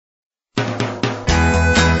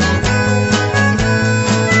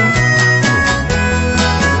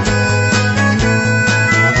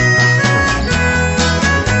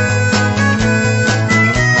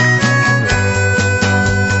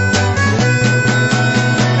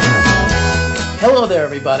Hello there,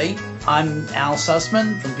 everybody. I'm Al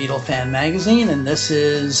Sussman from Beatle Fan Magazine, and this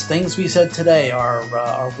is Things We Said Today,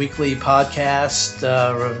 our weekly podcast,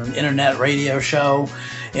 an internet radio show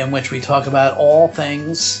in which we talk about all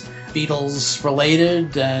things Beatles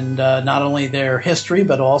related, and not only their history,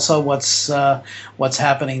 but also what's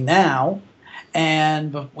happening now.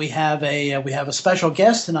 And we have a special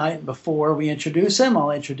guest tonight. Before we introduce him, I'll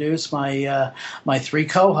introduce my three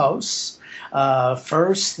co-hosts.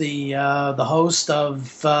 First, the host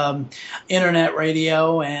of internet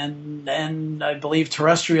radio and I believe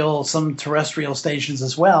some terrestrial stations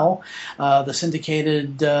as well, the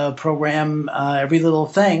syndicated program Every Little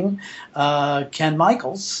Thing, Ken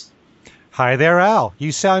Michaels. Hi there, Al.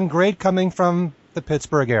 You sound great coming from the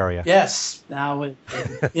Pittsburgh area. Yes, now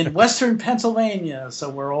in Western Pennsylvania, so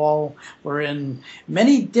we're in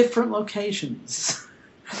many different locations.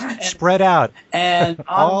 Spread out and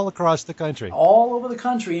all across the country, all over the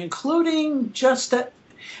country, including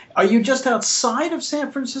are you just outside of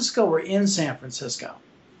San Francisco or in San Francisco,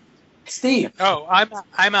 Steve? Oh, I'm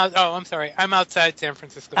out. Oh, I'm sorry. I'm outside San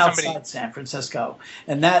Francisco. San Francisco,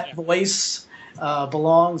 and that voice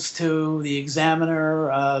belongs to the Examiner,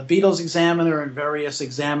 Beatles Examiner, and various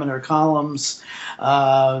Examiner columns.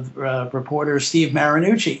 Reporter Steve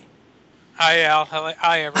Marinucci. Hi, Al.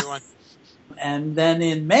 Hi, everyone. And then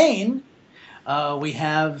in Maine, we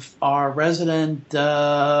have our resident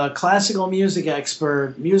classical music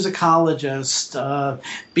expert, musicologist,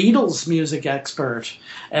 Beatles music expert,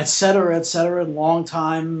 et cetera,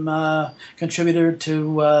 longtime contributor to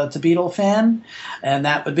Beatle Fan, and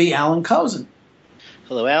that would be Alan Cozen.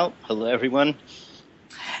 Hello, Al. Hello, everyone.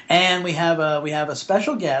 And we have a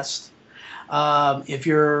special guest. If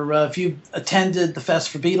you've attended the Fest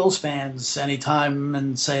for Beatles Fans anytime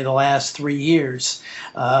in, say, the last 3 years,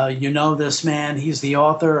 you know this man. He's the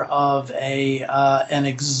author of an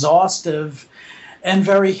exhaustive and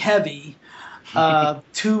very heavy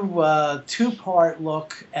two-part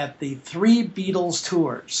look at the three Beatles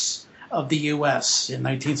tours of the U.S. in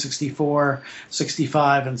 1964,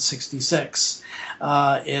 65, and 66.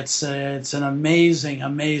 It's an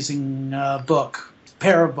amazing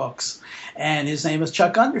pair of books. And his name is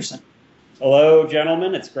Chuck Gunderson. Hello,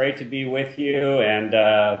 gentlemen. It's great to be with you, and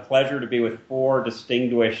pleasure to be with four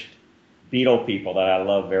distinguished Beatle people that I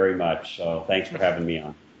love very much. So thanks for having me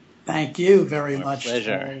on. Thank you very much.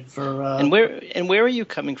 Pleasure. And where are you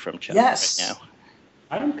coming from, Chuck? Yes. Right now?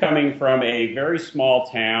 I'm coming from a very small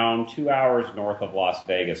town 2 hours north of Las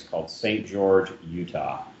Vegas called St. George,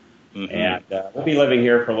 Utah. Mm-hmm. And we'll be living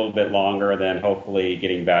here for a little bit longer, then hopefully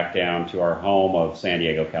getting back down to our home of San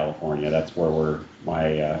Diego, California. That's where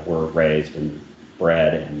we're raised and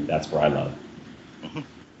bred, and that's where I love.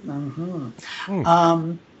 Mm-hmm.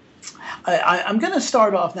 Mm-hmm. I'm going to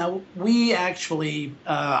start off now. We actually,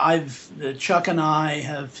 Chuck and I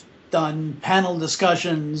have done panel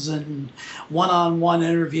discussions and one-on-one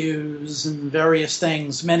interviews and various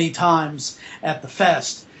things many times at the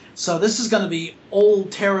fest. So this is going to be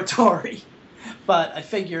old territory, but I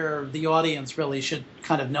figure the audience really should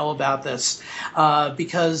kind of know about this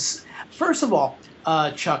because, first of all,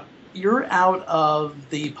 Chuck, you're out of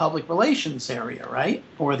the public relations area, right,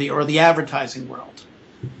 or the advertising world?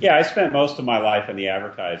 Yeah, I spent most of my life in the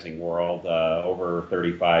advertising world, over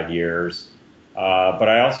 35 years, but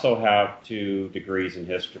I also have 2 degrees in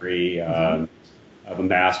history. Mm-hmm. Of a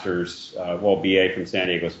master's, BA from San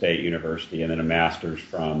Diego State University, and then a master's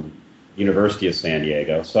from University of San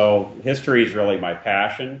Diego. So history is really my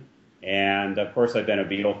passion, and of course I've been a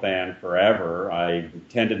Beatle fan forever. I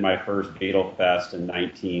attended my first Beatle Fest in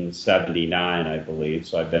 1979, I believe,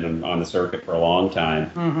 so I've been on the circuit for a long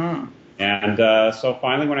time. Mm-hmm. And so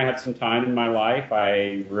finally, when I had some time in my life,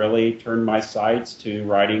 I really turned my sights to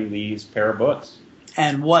writing these pair of books.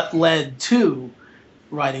 And what led to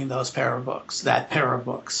writing that pair of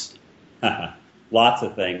books? Lots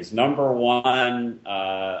of things. Number one,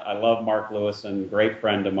 I love Mark Lewison, great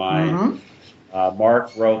friend of mine. Mm-hmm.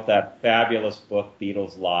 Mark wrote that fabulous book,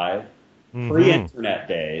 Beatles Live, pre-internet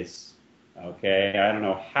days. Okay, I don't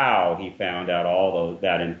know how he found out all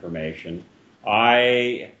that information.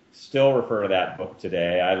 I still refer to that book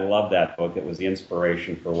today. I love that book. It was the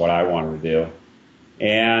inspiration for what I wanted to do.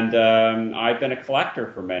 And I've been a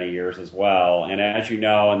collector for many years as well. And as you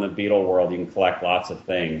know, in the Beatle world, you can collect lots of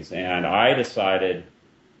things. And I decided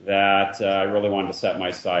that I really wanted to set my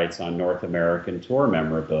sights on North American tour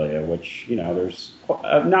memorabilia, which, there's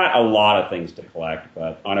not a lot of things to collect,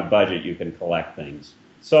 but on a budget you can collect things.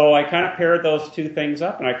 So I kind of paired those two things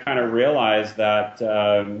up, and I kind of realized that,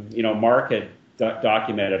 Mark had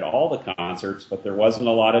documented all the concerts, but there wasn't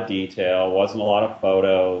a lot of detail, wasn't a lot of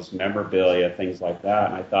photos, memorabilia, things like that.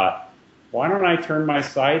 And I thought, why don't I turn my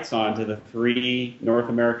sights onto the 3 North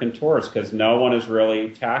American tours? Because no one has really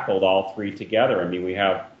tackled all 3 together. I mean, we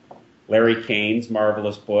have Larry Kane's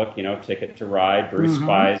marvelous book, Ticket to Ride. Bruce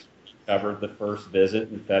Spies covered the first visit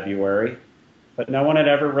in February. But no one had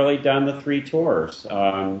ever really done the 3 tours.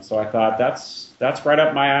 So I thought that's right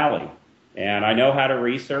up my alley. And I know how to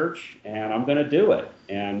research, and I'm going to do it.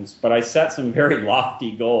 But I set some very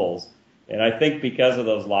lofty goals. And I think because of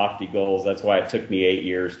those lofty goals, that's why it took me 8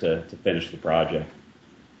 years to finish the project.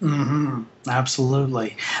 Mm-hmm.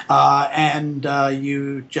 Absolutely. And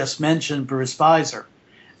you just mentioned Bruce Spicer.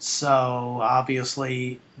 So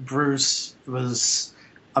obviously Bruce was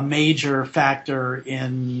a major factor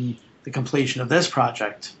in the completion of this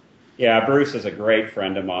project. Yeah, Bruce is a great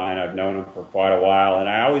friend of mine. I've known him for quite a while. And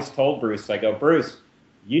I always told Bruce, I go, Bruce,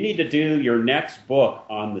 you need to do your next book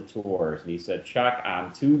on the tours. And he said, Chuck,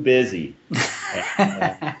 I'm too busy.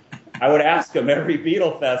 I would ask him every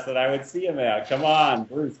Beatle Fest that I would see him at, come on,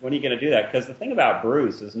 Bruce, when are you going to do that? Because the thing about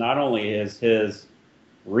Bruce is not only is his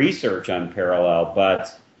research unparalleled,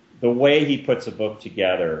 but the way he puts a book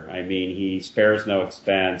together. I mean, he spares no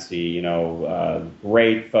expense. He,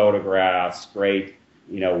 great photographs, great,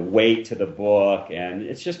 weight to the book, and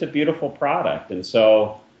it's just a beautiful product. And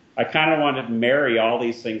so I kind of wanted to marry all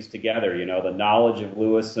these things together, the knowledge of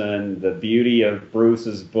Lewison, the beauty of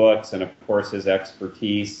Bruce's books, and of course his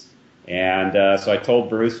expertise. And so I told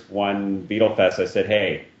Bruce one Beatle Fest, I said,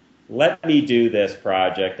 hey, let me do this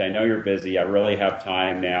project. I know you're busy. I really have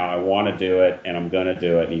time now. I want to do it, and I'm going to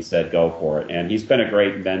do it. And he said, go for it. And he's been a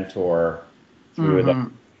great mentor through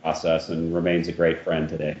the process and remains a great friend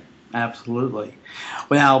today. Absolutely.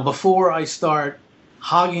 Well, before I start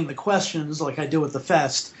hogging the questions like I do at the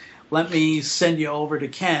fest, let me send you over to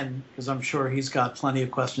Ken, because I'm sure he's got plenty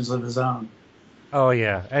of questions of his own. Oh,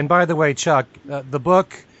 yeah. And by the way, Chuck, the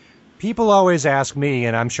book, people always ask me,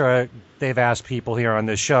 and I'm sure they've asked people here on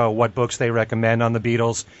this show, what books they recommend on the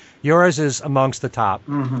Beatles. Yours is amongst the top,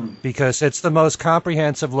 because it's the most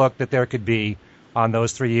comprehensive look that there could be on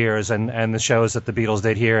those 3 years and the shows that the Beatles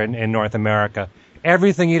did here in North America.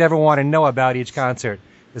 Everything you'd ever want to know about each concert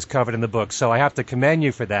is covered in the book, so I have to commend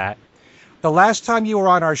you for that. The last time you were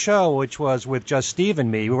on our show, which was with just Steve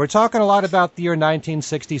and me, we were talking a lot about the year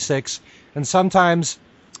 1966, and sometimes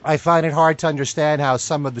I find it hard to understand how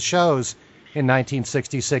some of the shows in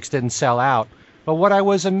 1966 didn't sell out. But what I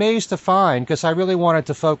was amazed to find, because I really wanted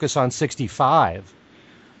to focus on 65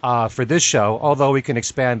 for this show, although we can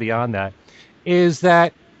expand beyond that, is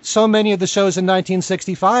that so many of the shows in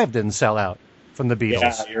 1965 didn't sell out from the Beatles.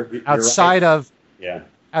 Yeah, you're outside right. of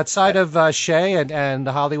outside of Shea and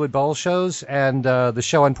the Hollywood Bowl shows and the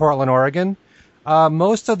show in Portland, Oregon,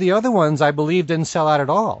 most of the other ones, I believe, didn't sell out at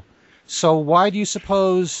all. So why do you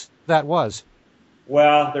suppose that was?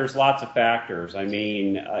 Well, there's lots of factors. I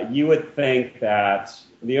mean, you would think that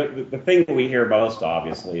the thing that we hear most,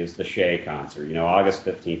 obviously, is the Shea concert, August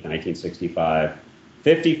 15th, 1965,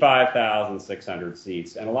 55,600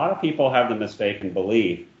 seats. And a lot of people have the mistaken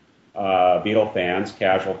belief, Beatle fans,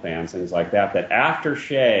 casual fans, things like that after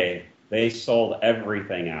Shea, they sold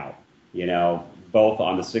everything out, both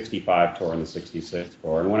on the 65 tour and the 66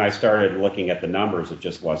 tour. And when I started looking at the numbers, it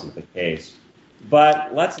just wasn't the case.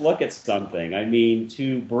 But let's look at something. I mean,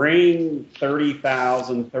 to bring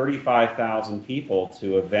 30,000, 35,000 people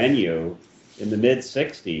to a venue in the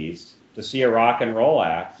mid-60s to see a rock and roll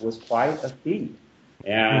act was quite a feat.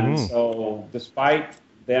 And so despite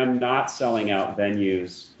them not selling out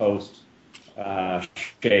venues post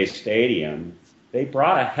Shea Stadium, they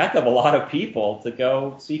brought a heck of a lot of people to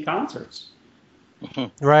go see concerts.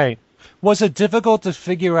 Right. Was it difficult to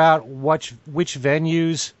figure out which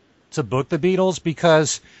venues to book the Beatles?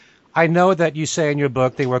 Because I know that you say in your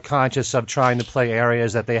book they were conscious of trying to play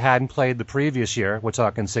areas that they hadn't played the previous year. We're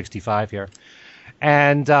talking 65 here.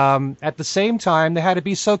 And at the same time, they had to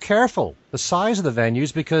be so careful, the size of the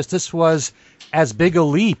venues, because this was as big a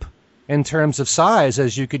leap in terms of size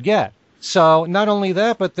as you could get. So not only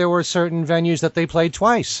that, but there were certain venues that they played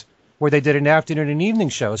twice, where they did an afternoon and evening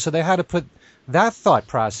show. So they had to put that thought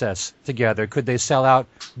process together. Could they sell out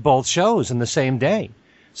both shows in the same day?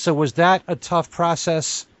 So was that a tough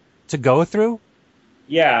process to go through?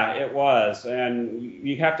 Yeah, it was. And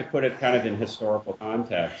you have to put it kind of in historical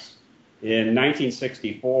context. In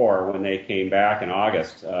 1964, when they came back in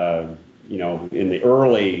August, in the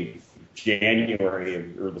early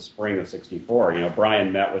January or the spring of 64,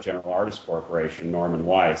 Brian met with General Artists Corporation, Norman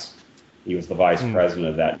Weiss. He was the vice president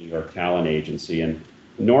of that New York talent agency. And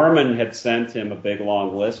Norman had sent him a big,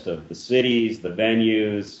 long list of the cities, the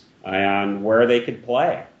venues, and where they could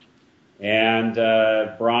play. And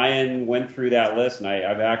Brian went through that list, and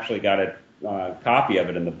I've actually got it copy of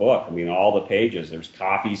it in the book. I mean, all the pages, there's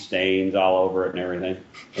coffee stains all over it and everything.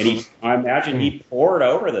 And I imagine he poured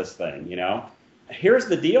over this thing, you know. Here's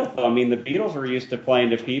the deal, though. I mean, the Beatles were used to playing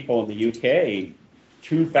to people in the UK,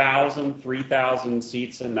 2,000, 3,000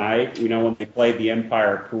 seats a night, you know, when they played the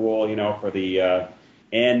Empire Pool, you know, for the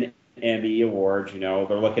NME Awards, you know,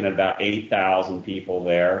 they're looking at about 8,000 people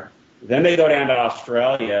there. Then they go down to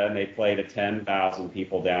Australia and they play to 10,000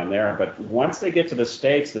 people down there. But once they get to the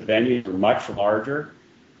States, the venues are much larger.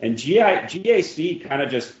 And GAC kind of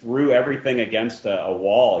just threw everything against a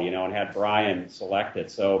wall, you know, and had Brian select it.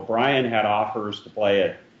 So Brian had offers to play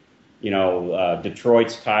at, you know,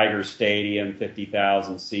 Detroit's Tiger Stadium,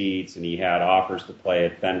 50,000 seats, and he had offers to play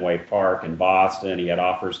at Fenway Park in Boston. He had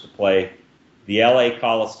offers to play the LA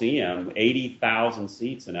Coliseum, 80,000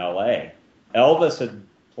 seats in LA. Elvis had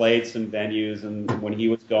played some venues and when he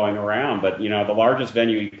was going around, but, you know, the largest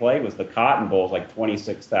venue he played was the Cotton Bowl, like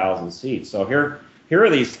 26,000 seats. So here are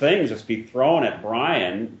these things just be thrown at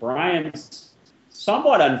Brian. Brian's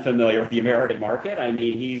somewhat unfamiliar with the American market. I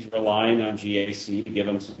mean, he's relying on GAC to give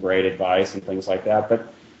him some great advice and things like that.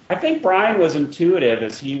 But I think Brian was intuitive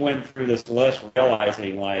as he went through this list,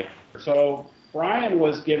 realizing, like, so Brian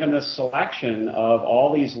was given this selection of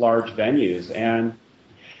all these large venues. And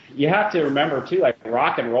you have to remember, too, like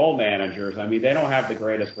rock and roll managers, I mean, they don't have the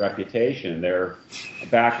greatest reputation.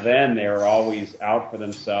 Back then, they were always out for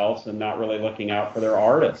themselves and not really looking out for their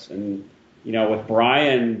artists. And, you know, with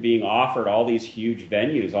Brian being offered all these huge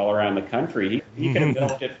venues all around the country, he could have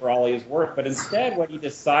milked it for all he was worth. But instead, what he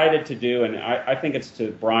decided to do, and I think it's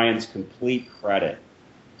to Brian's complete credit,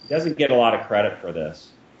 he doesn't get a lot of credit for this,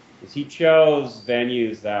 is he chose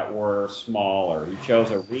venues that were smaller. He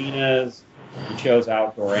chose arenas. He chose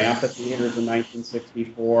outdoor amphitheaters in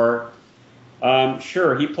 1964.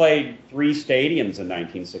 Sure, he played 3 stadiums in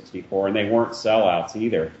 1964, and they weren't sellouts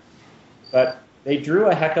either. But they drew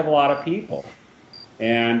a heck of a lot of people.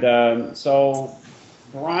 And so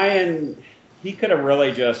Brian, he could have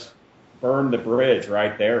really just burned the bridge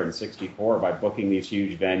right there in 64 by booking these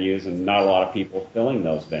huge venues and not a lot of people filling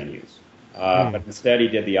those venues. But instead he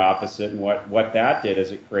did the opposite, and what that did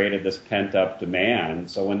is it created this pent-up demand.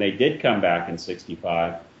 So when they did come back in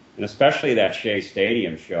 65, and especially that Shea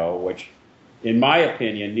Stadium show, which, in my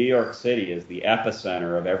opinion, New York City is the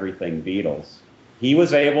epicenter of everything Beatles, he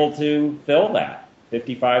was able to fill that,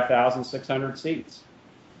 55,600 seats.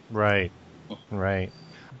 Right.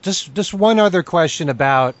 Just one other question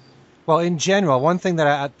about, well, in general, one thing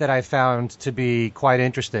that I found to be quite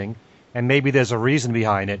interesting, and maybe there's a reason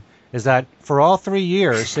behind it, is that for all 3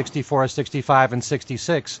 years, 64, 65, and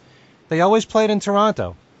 66, they always played in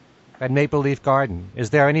Toronto at Maple Leaf Garden. Is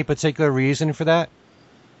there any particular reason for that?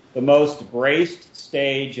 The most graced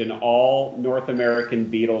stage in all North American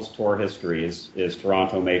Beatles tour history is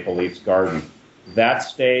Toronto Maple Leafs Garden. That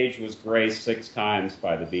stage was graced 6 times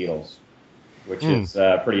by the Beatles, which is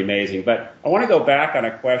pretty amazing. But I want to go back on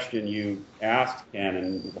a question you asked, Ken,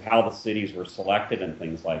 and how the cities were selected and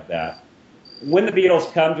things like that. When the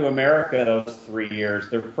Beatles come to America those 3 years,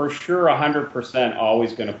 they're for sure 100%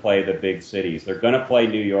 always going to play the big cities. They're going to play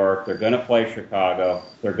New York. They're going to play Chicago.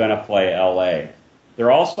 They're going to play L.A.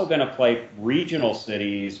 They're also going to play regional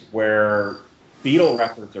cities where Beatle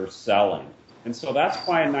records are selling. And so that's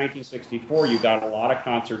why in 1964 you got a lot of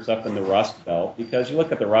concerts up in the Rust Belt, because you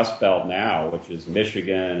look at the Rust Belt now, which is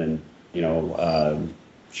Michigan and,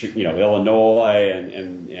 Illinois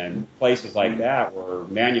and places like that where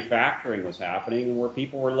manufacturing was happening and where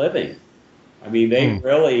people were living. I mean, they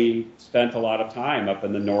really spent a lot of time up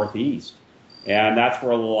in the Northeast, and that's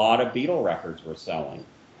where a lot of Beatle records were selling.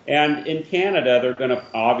 And in Canada, they're going to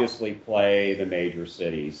obviously play the major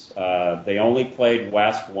cities. They only played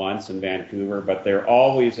West once in Vancouver, but they're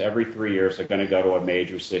always, every 3 years, they're going to go to a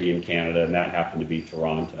major city in Canada, and that happened to be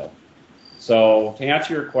Toronto. So to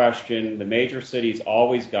answer your question, the major cities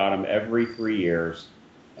always got them every 3 years.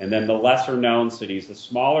 And then the lesser-known cities, the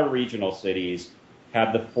smaller regional cities,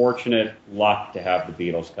 had the fortunate luck to have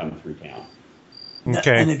the Beatles come through town.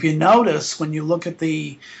 Okay. And if you notice, when you look at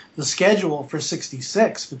the schedule for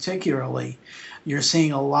 66 particularly, you're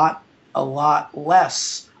seeing a lot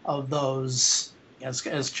less of those,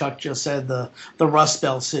 as Chuck just said, the Rust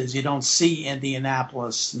Belt cities. You don't see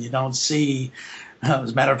Indianapolis, and you don't see,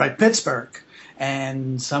 as a matter of fact, Pittsburgh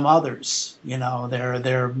and some others. You know,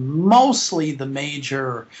 they're mostly the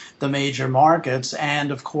major markets,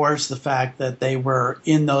 and of course the fact that they were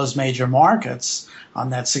in those major markets on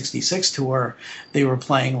that 66 tour, they were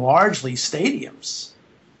playing largely stadiums.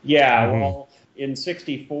 Yeah, well, in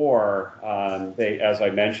 64, as I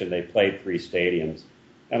mentioned, they played 3 stadiums.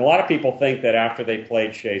 And a lot of people think that after they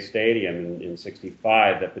played Shea Stadium in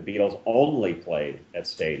 '65, that the Beatles only played at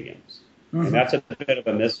stadiums. Mm-hmm. And that's a bit of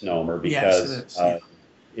a misnomer because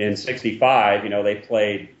in '65, they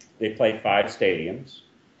played 5 stadiums,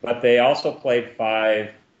 but they also played 5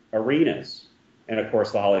 arenas, and of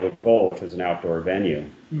course the Hollywood Bowl, which was an outdoor venue.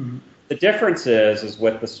 Mm-hmm. The difference is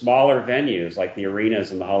with the smaller venues like the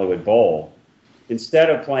arenas and the Hollywood Bowl, instead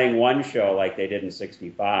of playing one show like they did in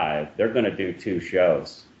 '65, they're going to do 2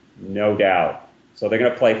 shows, no doubt. So they're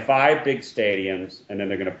going to play 5 big stadiums, and then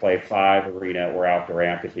they're going to play 5 arena or outdoor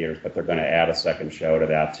amphitheaters, but they're going to add a second show to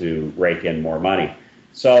that to rake in more money.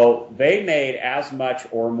 So they made as much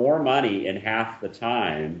or more money in half the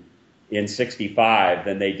time in '65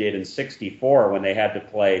 than they did in '64 when they had to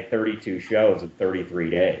play 32 shows in 33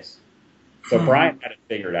 days. So Brian had it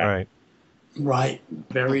figured out. Right.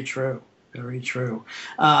 Very true. Very true.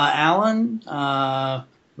 Alan,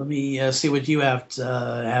 let me see what you have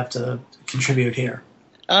to contribute here.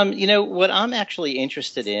 What I'm actually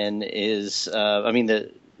interested in is,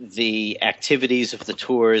 the activities of the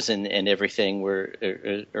tours and everything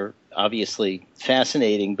are obviously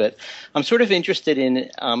fascinating, but I'm sort of interested in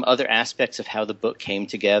other aspects of how the book came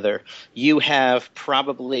together. You have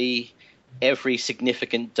probably every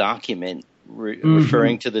significant document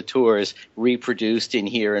referring to the tours reproduced in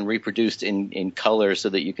here and reproduced in color so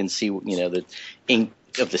that you can see, the ink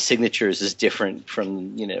of the signatures is different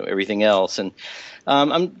from, everything else. And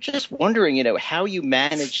I'm just wondering, how you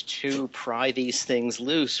managed to pry these things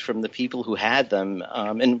loose from the people who had them,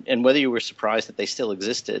 and whether you were surprised that they still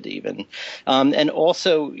existed even. And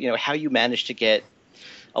also, how you managed to get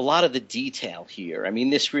a lot of the detail here. I mean,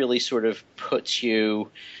 this really sort of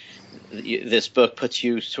this book puts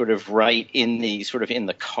you sort of right in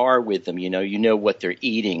the car with them. You know what they're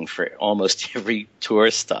eating for almost every tour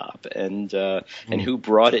stop, and who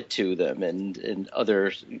brought it to them, and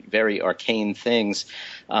other very arcane things.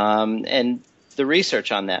 And the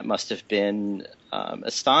research on that must have been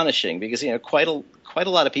astonishing, because quite a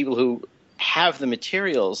lot of people who have the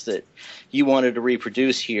materials that you wanted to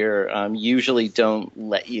reproduce here usually don't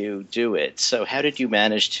let you do it. So how did you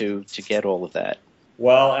manage to get all of that?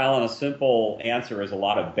 Well, Alan, a simple answer is a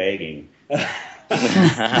lot of begging.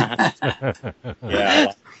 I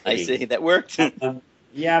see. That worked.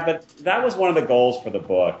 Yeah, but that was one of the goals for the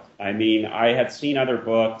book. I mean, I had seen other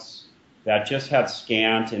books that just had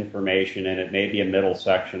scant information in it, maybe a middle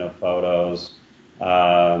section of photos,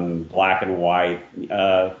 black and white,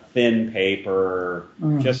 thin paper,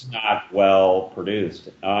 just not well produced.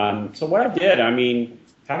 So what I did,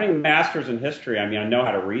 having a master's in history, I know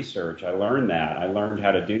how to research. I learned that. I learned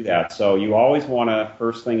how to do that. So you always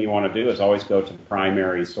first thing you want to do is always go to the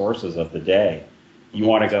primary sources of the day. You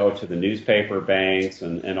want to go to the newspaper banks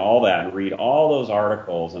and all that and read all those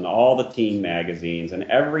articles and all the teen magazines and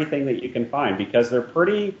everything that you can find, because they're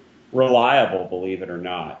pretty reliable, believe it or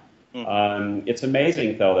not. It's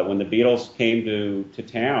amazing, though, that when the Beatles came to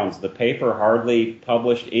towns, the paper hardly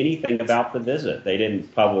published anything about the visit. They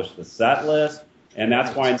didn't publish the set list. And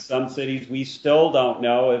that's why in some cities we still don't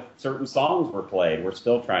know if certain songs were played. We're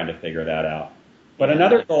still trying to figure that out. But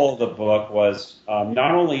another goal of the book was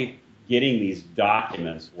not only getting these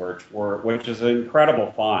documents, which is an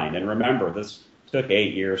incredible find. And remember, this took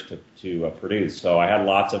 8 years to produce, so I had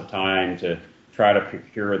lots of time to try to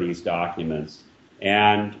procure these documents.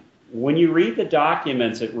 And when you read the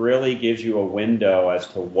documents, it really gives you a window as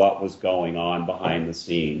to what was going on behind the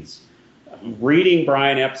scenes. Reading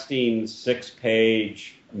Brian Epstein's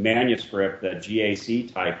 6-page manuscript that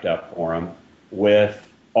GAC typed up for him with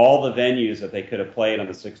all the venues that they could have played on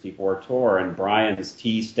the '64 tour, and Brian's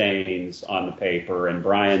tea stains on the paper and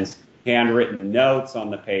Brian's handwritten notes on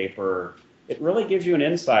the paper, it really gives you an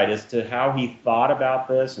insight as to how he thought about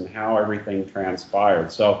this and how everything transpired.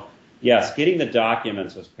 So, yes, getting the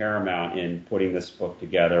documents was paramount in putting this book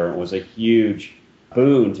together. It was a huge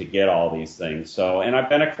boon to get all these things. So, and I've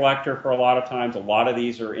been a collector for a lot of times. A lot of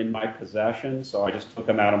these are in my possession, so I just took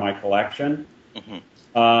them out of my collection.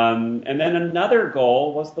 And then another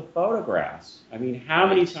goal was the photographs. How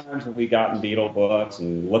many times have we gotten Beatle books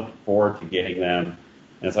and looked forward to getting them?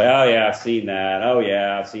 And it's like, oh yeah, I've seen that. Oh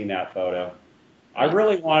yeah, I've seen that photo. I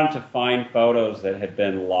really wanted to find photos that had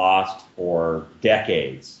been lost for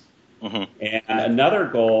decades. And another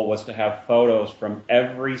goal was to have photos from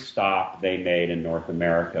every stop they made in North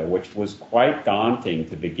America, which was quite daunting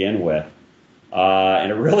to begin with.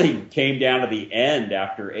 And it really came down to the end.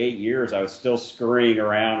 After 8 years, I was still scurrying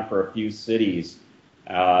around for a few cities.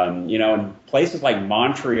 In places like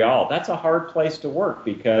Montreal, that's a hard place to work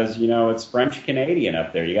because, it's French Canadian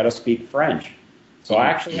up there. You got to speak French. So I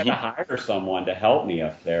actually had to hire someone to help me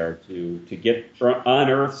up there to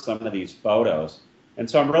unearth some of these photos. And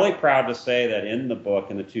so I'm really proud to say that in the book,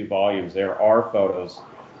 in the 2 volumes, there are photos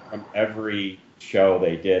from every show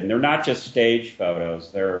they did. And they're not just stage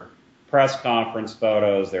photos. They're press conference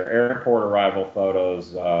photos, they're airport arrival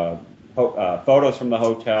photos, photos from the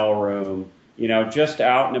hotel room, just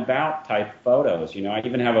out and about type photos. I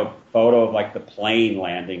even have a photo of like the plane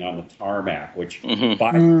landing on the tarmac, which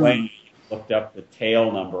by the way, I looked up the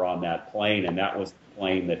tail number on that plane, and that was the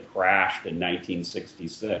plane that crashed in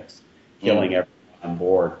 1966, killing everyone on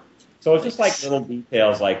board. So it's just like little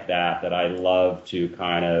details like that I love to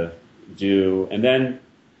kind of do. And then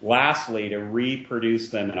lastly, to reproduce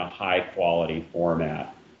them in a high quality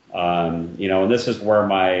format. And this is where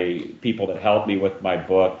my people that helped me with my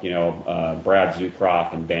book, Brad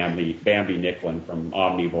Zukroff and Bambi Nicklin from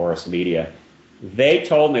Omnivorous Media, they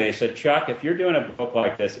told me, they said, Chuck, if you're doing a book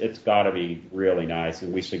like this, it's got to be really nice,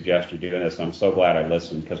 and we suggest you doing this. And I'm so glad I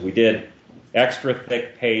listened, because we did extra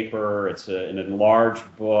thick paper. It's an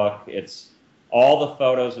enlarged book. It's all the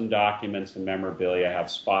photos and documents and memorabilia have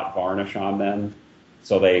spot varnish on them,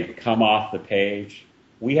 so they come off the page.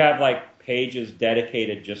 We have like pages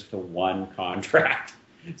dedicated just to one contract,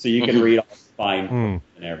 so you can read all the fine print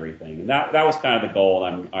and everything. And that was kind of the goal,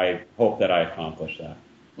 and I hope that I accomplished that.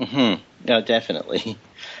 No, definitely.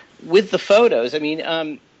 With the photos, I mean,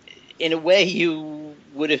 in a way, you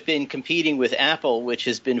would have been competing with Apple, which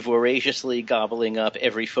has been voraciously gobbling up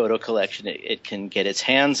every photo collection it can get its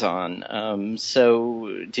hands on.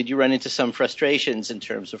 So did you run into some frustrations in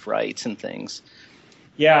terms of rights and things?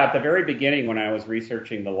 Yeah, at the very beginning when I was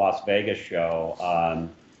researching the Las Vegas show,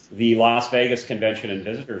 the Las Vegas Convention and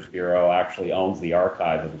Visitors Bureau actually owns the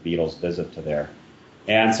archive of the Beatles' visit to there.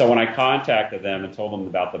 And so when I contacted them and told them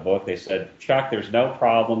about the book, they said, Chuck, there's no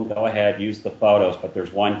problem. Go ahead, use the photos, but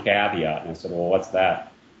there's one caveat. And I said, well, what's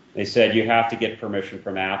that? They said, you have to get permission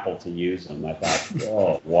from Apple to use them. I thought,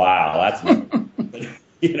 oh, wow, that's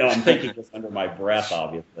I'm thinking this under my breath,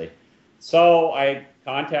 obviously. So I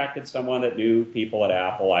contacted someone that knew people at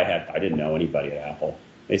Apple. I didn't know anybody at Apple.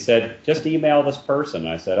 They said, just email this person.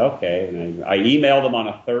 I said, okay. And I emailed them on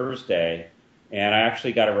a Thursday, and I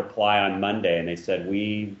actually got a reply on Monday, and they said,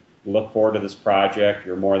 we look forward to this project.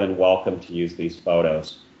 You're more than welcome to use these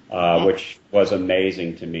photos, which was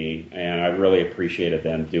amazing to me, and I really appreciated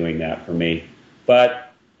them doing that for me.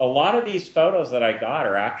 But a lot of these photos that I got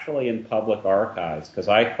are actually in public archives, because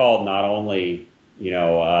I called not only,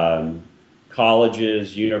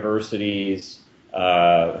 colleges, universities,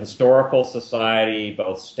 historical society,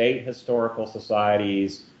 both state historical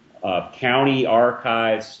societies, county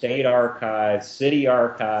archives, state archives, city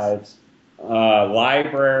archives,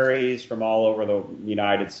 libraries from all over the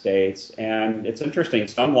United States. And it's interesting,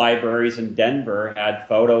 some libraries in Denver had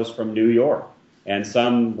photos from New York, and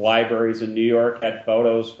some libraries in New York had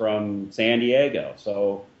photos from San Diego.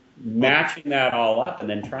 So matching that all up and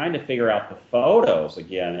then trying to figure out the photos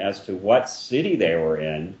again as to what city they were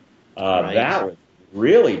in, that was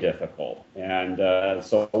really difficult. And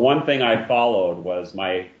so one thing I followed was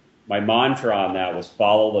my mantra on that was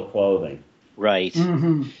follow the clothing. Right.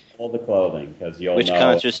 Follow the clothing, because you'll which know. Which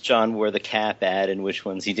concerts John wore the cap at and which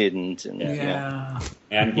ones he didn't. And,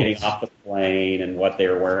 and getting off the plane and what they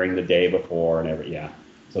were wearing the day before and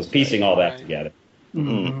So it's piecing all that together.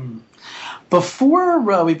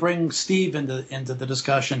 Before we bring Steve into the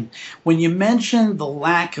discussion, when you mentioned the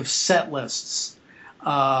lack of set lists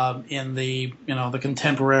in the the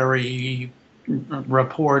contemporary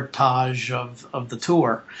reportage of the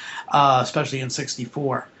tour, especially in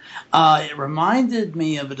 '64, it reminded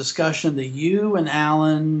me of a discussion that you and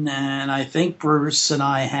Alan and I think Bruce and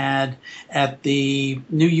I had at the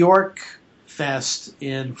New York Fest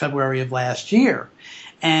in February of last year,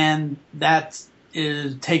 and that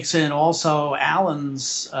takes in also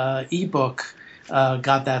Alan's ebook,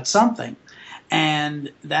 Got That Something.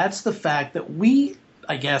 And that's the fact that we,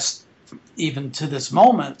 I guess, even to this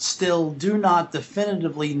moment, still do not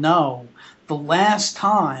definitively know the last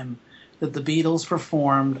time that the Beatles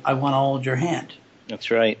performed I Want to Hold Your Hand.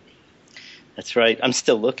 That's right. That's right. I'm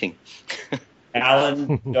still looking.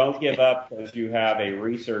 Alan, don't give up, because you have a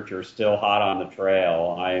researcher still hot on the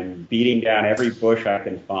trail. I'm beating down every bush I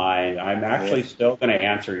can find. I'm actually still going to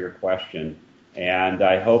answer your question, and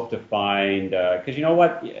I hope to find, because you know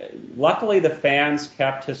what? Luckily, the fans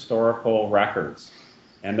kept historical records,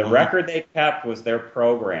 and the record they kept was their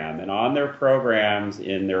program, and on their programs,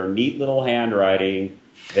 in their neat little handwriting,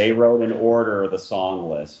 they wrote an order of the song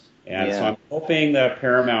list. And so I'm hoping the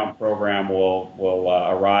Paramount program will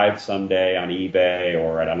arrive someday on eBay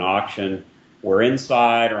or at an auction. we're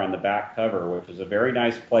inside or on the back cover, which is a very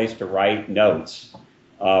nice place to write notes,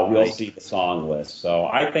 we'll see the song list. So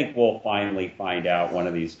I think we'll finally find out one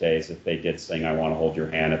of these days if they did sing I Want to Hold Your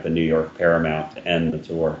Hand at the New York Paramount to end the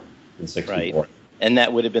tour in '64. Right. And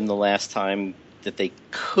that would have been the last time that they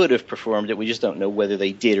could have performed it. We just don't know whether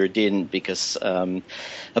they did or didn't, because a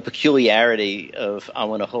peculiarity of I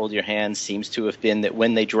Want to Hold Your Hand seems to have been that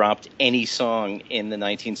when they dropped any song in the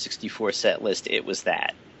 1964 set list, it was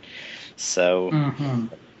that. So,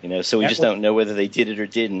 so we just don't know whether they did it or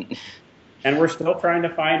didn't. And we're still trying to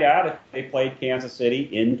find out if they played Kansas City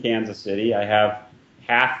in Kansas City. I have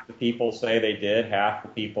half the people say they did, half the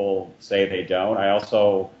people say they don't. I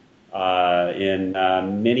also... in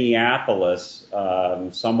Minneapolis,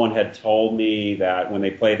 someone had told me that when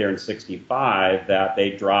they played there in '65 that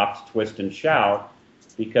they dropped Twist and Shout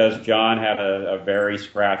because John had a very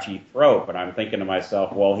scratchy throat. But I'm thinking to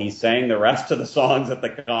myself, well, he sang the rest of the songs at the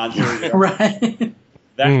concert. Right.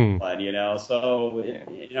 That's fun, So,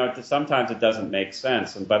 sometimes it doesn't make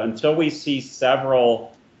sense. But until we see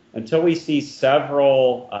several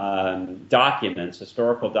documents,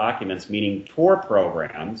 historical documents, meaning tour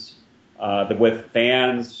programs, with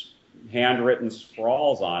fans' handwritten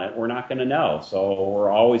scrawls on it, we're not going to know. So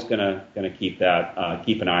we're always going to keep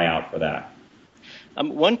an eye out for that.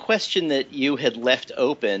 One question that you had left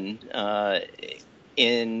open at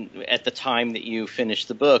the time that you finished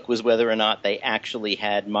the book was whether or not they actually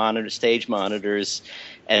had stage monitors,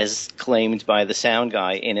 as claimed by the sound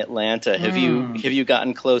guy in Atlanta. Have you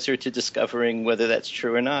gotten closer to discovering whether that's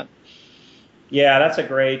true or not? Yeah, that's a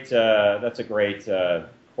great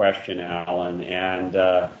question, Alan.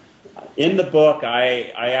 And in the book,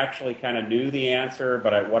 I actually kind of knew the answer,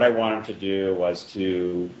 but what I wanted to do was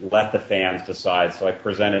to let the fans decide. So I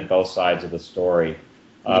presented both sides of the story.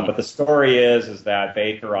 But the story is that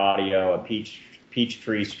Baker Audio, a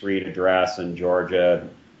Peachtree Street address in Georgia,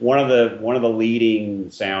 one of the leading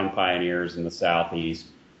sound pioneers in the Southeast,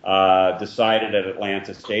 decided at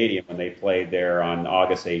Atlanta Stadium when they played there on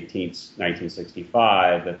August 18th,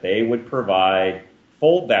 1965, that they would provide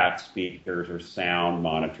foldback speakers or sound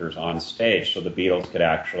monitors on stage so the Beatles could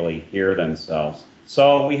actually hear themselves.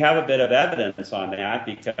 So we have a bit of evidence on that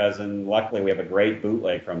and luckily we have a great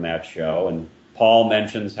bootleg from that show. And Paul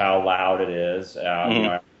mentions how loud it is.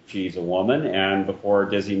 She's a woman, and before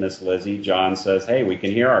Dizzy Miss Lizzy, John says, hey, we can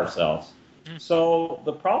hear ourselves. So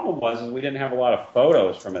the problem was we didn't have a lot of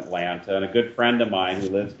photos from Atlanta, and a good friend of mine who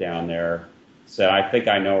lives down there said, I think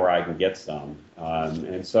I know where I can get some.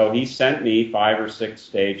 And so he sent me 5 or 6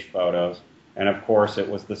 stage photos, and of course it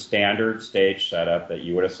was the standard stage setup that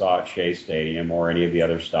you would have saw at Shea Stadium or any of the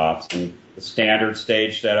other stops, and the standard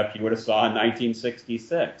stage setup you would have saw in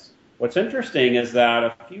 1966. What's interesting is that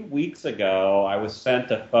a few weeks ago, I was sent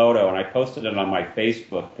a photo, and I posted it on my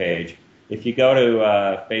Facebook page. If you go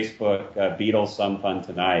to Facebook, Beatles Some Fun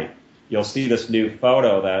Tonight, you'll see this new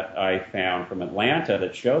photo that I found from Atlanta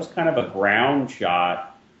that shows kind of a ground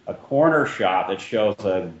shot, a corner shot that shows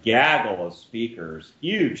a gaggle of speakers,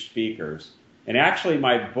 huge speakers. And actually,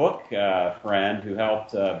 my book friend who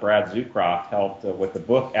helped, Brad Zucroft, helped with the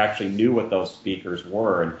book, actually knew what those speakers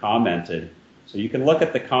were and commented. So you can look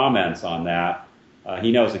at the comments on that.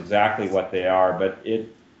 He knows exactly what they are, but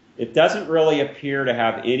it doesn't really appear to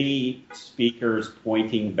have any speakers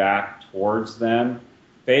pointing back towards them.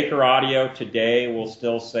 Baker Audio today will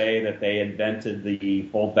still say that they invented the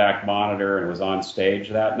foldback monitor and was on stage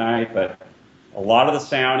that night, but a lot of the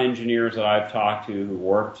sound engineers that I've talked to who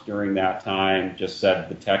worked during that time just said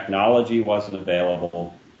the technology wasn't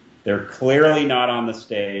available. They're clearly not on the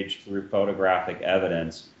stage through photographic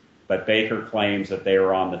evidence. But Baker claims that they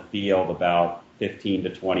were on the field about 15 to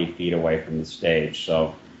 20 feet away from the stage.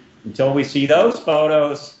 So until we see those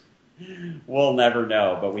photos, we'll never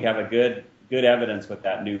know. But we have a good evidence with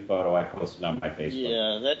that new photo I posted on my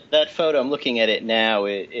Facebook. Yeah, that photo, I'm looking at it now,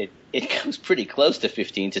 it comes pretty close to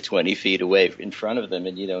 15 to 20 feet away in front of them,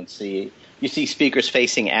 and you see speakers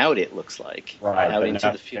facing out, it looks like. Right, out but into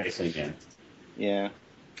not the field. Facing in. Yeah.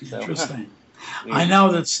 Interesting. I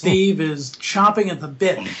know that Steve is chomping at the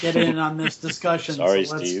bit to get in on this discussion. Sorry,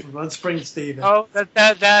 so Steve. Let's bring Steve in. Oh,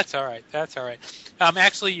 that's all right. That's all right.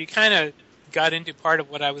 Actually, you kind of got into part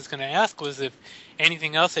of what I was going to ask, was if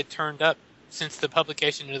anything else had turned up since the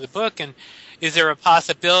publication of the book, and is there a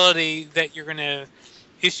possibility that you're going to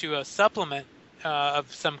issue a supplement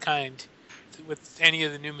of some kind with any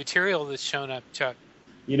of the new material that's shown up, Chuck?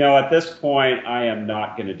 At this point, I am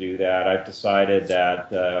not going to do that. I've decided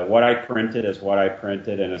that what I printed is what I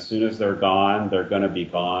printed, and as soon as they're gone, they're going to be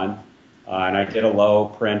gone. And I did a low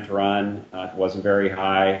print run. It wasn't very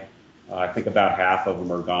high. I think about half of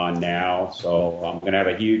them are gone now. So I'm going to have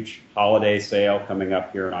a huge holiday sale coming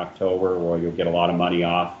up here in October where you'll get a lot of money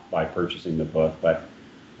off by purchasing the book. But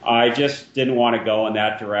I just didn't want to go in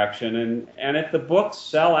that direction. And if the books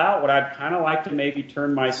sell out, what I'd kind of like to maybe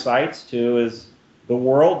turn my sights to is the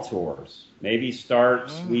world tours. Maybe start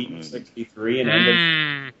Sweden in 63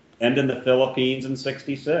 and end in the Philippines in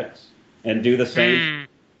 66 and do the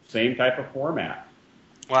same type of format.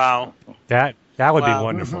 Wow. That would be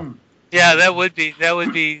wonderful. Yeah, that would be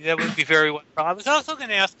very wonderful. I was also going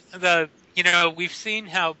to ask we've seen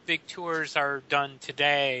how big tours are done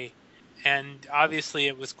today, and obviously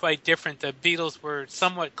it was quite different. The Beatles were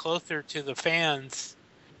somewhat closer to the fans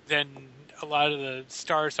than a lot of the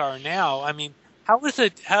stars are now. I mean, how was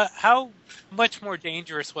it? How much more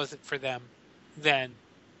dangerous was it for them then?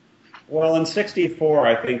 Well, in 64,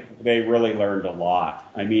 I think they really learned a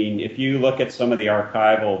lot. I mean, if you look at some of the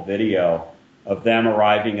archival video of them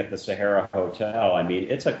arriving at the Sahara Hotel, I mean,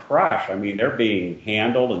 it's a crush. I mean, they're being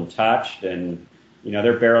handled and touched, and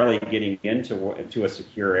they're barely getting into a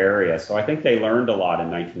secure area. So I think they learned a lot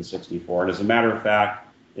in 1964. And as a matter of fact,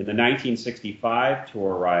 in the 1965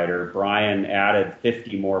 tour rider, Brian added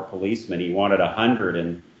 50 more policemen. He wanted 100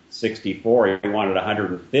 in 64. He wanted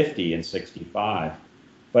 150 in 65.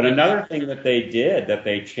 But another thing that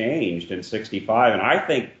they changed in 65,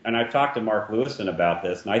 and I've talked to Mark Lewison about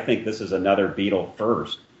this, and I think this is another Beatle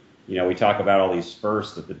first. We talk about all these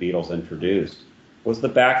firsts that the Beatles introduced, was the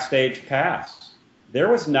backstage pass. There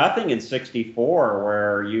was nothing in 64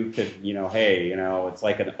 where you could, it's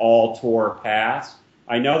like an all-tour pass.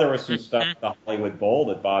 I know there was some stuff at the Hollywood Bowl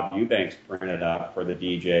that Bob Eubanks printed up for the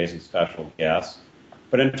DJs and special guests.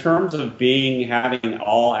 But in terms of having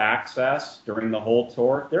all access during the whole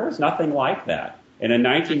tour, there was nothing like that. And in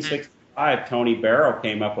 1965, Tony Barrow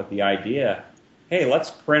came up with the idea, hey,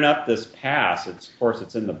 let's print up this pass. Of course,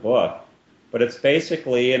 it's in the book, but it's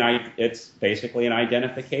basically an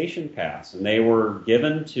identification pass. And they were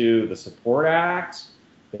given to the support acts.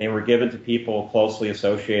 They were given to people closely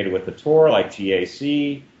associated with the tour, like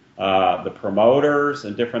GAC, the promoters,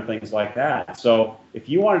 and different things like that. So if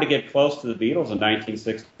you wanted to get close to the Beatles in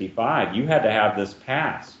 1965, you had to have this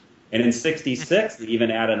pass. And in 66, they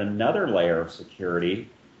even added another layer of security,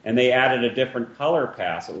 and they added a different color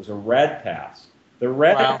pass. It was a red pass. The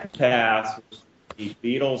red pass was the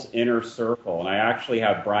Beatles' inner circle, and I actually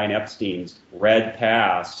have Brian Epstein's red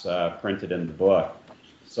pass printed in the book.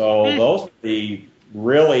 So those are the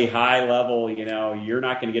really high level, you're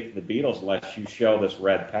not going to get to the Beatles unless you show this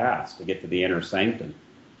red pass to get to the inner sanctum.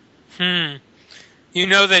 You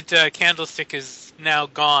know that Candlestick is now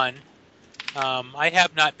gone. I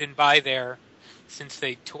have not been by there since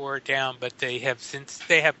they tore it down, but since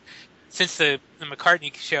the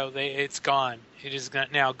McCartney show, it's gone. It is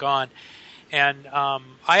now gone. And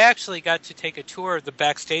I actually got to take a tour of the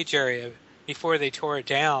backstage area before they tore it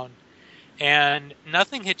down. And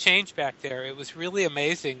nothing had changed back there. It was really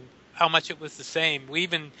amazing how much it was the same. We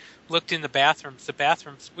even looked in the bathrooms.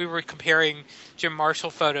 We were comparing Jim Marshall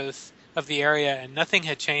photos of the area, and nothing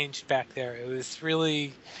had changed back there. It's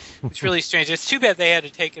really strange. It's too bad they had to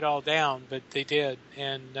take it all down, but they did.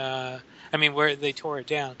 And where they tore it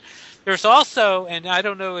down. There's also, and I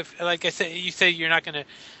don't know if, like I said, you say you're not going to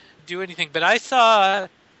do anything, but I saw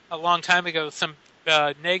a long time ago some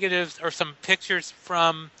negatives or some pictures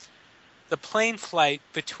from the plane flight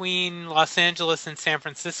between Los Angeles and San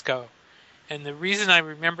Francisco. And the reason I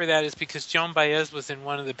remember that is because Joan Baez was in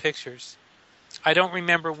one of the pictures. I don't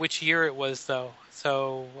remember which year it was, though.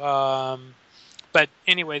 So, but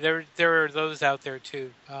anyway, there are those out there,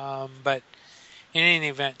 too. But in any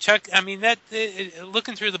event, Chuck,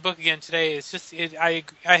 looking through the book again today, it's just, I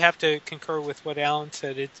have to concur with what Alan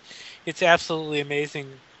said. It's absolutely amazing,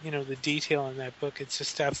 the detail in that book. It's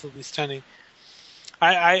just absolutely stunning.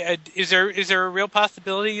 Is there a real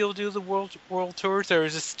possibility you'll do the world tours, or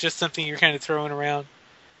is this just something you're kind of throwing around?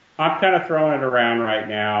 I'm kind of throwing it around right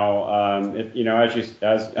now.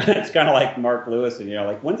 It's kind of like Mark Lewis, and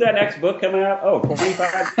like, when's that next book coming out? Oh,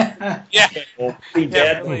 25. Yeah, we'll be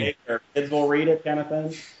dead. Really. Our kids will read it, kind of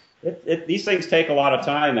thing. These things take a lot of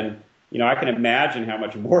time, and I can imagine how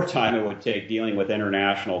much more time it would take dealing with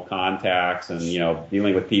international contacts, and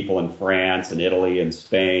dealing with people in France and Italy and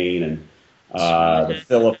Spain and the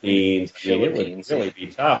Philippines. It would really be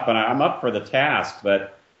tough, but I'm up for the task.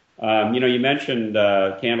 But you mentioned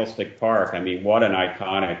Candlestick Park. What an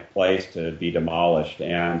iconic place to be demolished.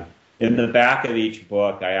 And in the back of each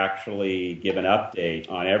book, I actually give an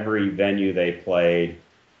update on every venue they played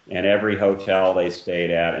and every hotel they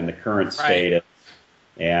stayed at and the current status.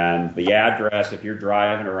 And the address, if you're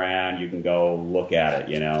driving around, you can go look at it,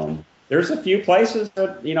 there's a few places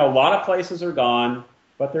that, a lot of places are gone,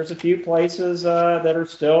 but there's a few places that are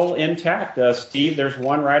still intact. Steve, there's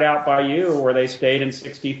one right out by you where they stayed in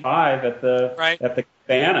 '65 at the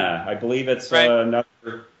Cabana. I believe it's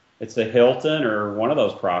it's a Hilton or one of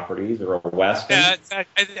those properties, or a Westin. Yeah,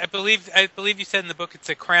 I believe you said in the book it's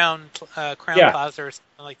a Crown Plaza or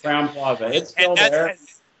something like that. Crown Plaza. It's still there.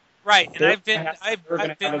 Right, and I've been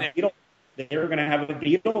there. They were going to have a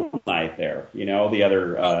Beatles night there. The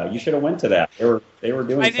other you should have went to that. They were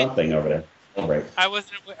doing something over there. Right. I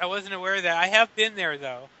wasn't aware of that. I have been there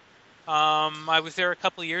though. I was there a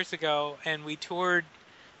couple of years ago, and we toured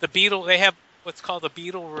the Beatles. They have what's called the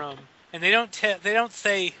Beatle room, and they don't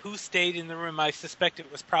say who stayed in the room. I suspect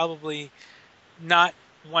it was probably not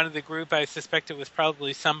one of the group. I suspect it was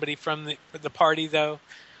probably somebody from the party though.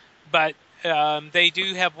 But they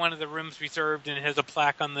do have one of the rooms reserved, and it has a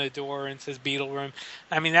plaque on the door and says Beatle room.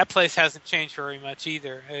 I mean, that place hasn't changed very much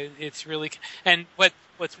either. It's really, and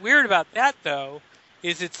what's weird about that though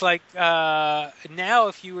is it's like now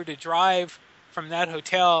if you were to drive from that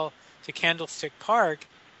hotel to Candlestick Park,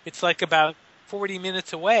 it's like about 40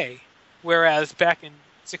 minutes away, whereas back in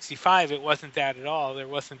 '65 it wasn't that at all. There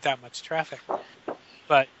wasn't that much traffic,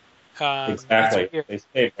 but. Exactly. They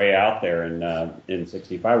stayed way out there in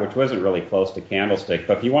 '65, which wasn't really close to Candlestick.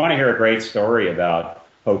 But if you want to hear a great story about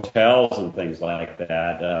hotels and things like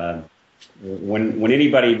that, when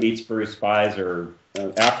anybody meets Bruce Spicer,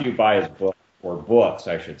 after you buy his book, or books,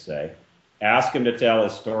 I should say, ask him to tell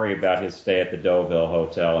his story about his stay at the Deauville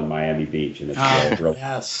Hotel in Miami Beach, and you'll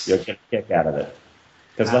get a kick out of it.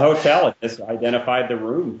 Because the hotel had just identified the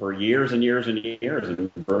room for years and years and years,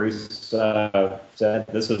 and Bruce said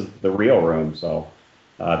this is the real room, so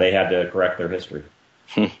they had to correct their history.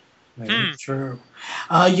 Very true.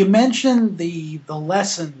 You mentioned the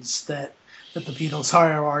lessons that the Beatles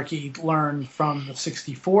hierarchy learned from the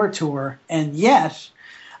 '64 tour, and yet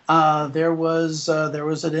there was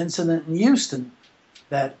an incident in Houston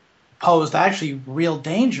that posed actually real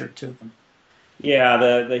danger to them. Yeah,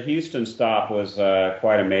 the Houston stop was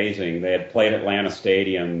quite amazing. They had played Atlanta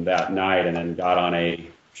Stadium that night and then got on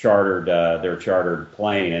their chartered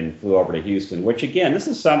plane and flew over to Houston, which again, this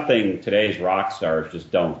is something today's rock stars just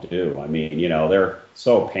don't do. I mean, they're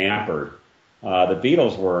so pampered. The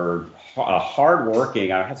Beatles were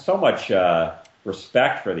hardworking. I had so much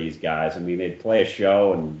respect for these guys. I mean, they'd play a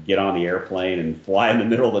show and get on the airplane and fly in the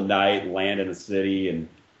middle of the night and land in the city and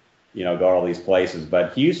go to all these places.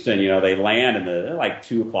 But Houston, they land they're like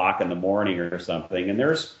 2:00 in the morning or something, and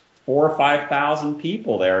there's 4,000 or 5,000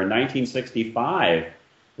 people there in 1965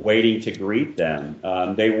 waiting to greet them.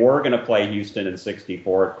 They were going to play Houston in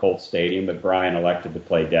 '64 at Colt Stadium, but Brian elected to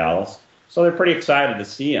play Dallas. So they're pretty excited to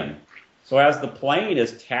see him. So as the plane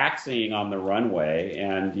is taxiing on the runway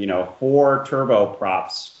and, 4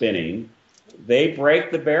 turboprops spinning, they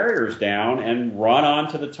break the barriers down and run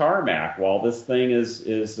onto the tarmac while this thing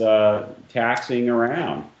is taxiing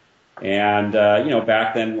around. And,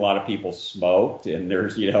 back then a lot of people smoked, and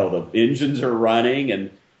there's, the engines are running,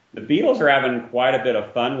 and the Beatles are having quite a bit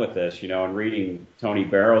of fun with this, and reading Tony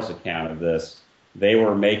Barrow's account of this, they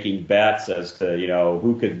were making bets as to,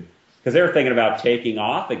 who could, because they were thinking about taking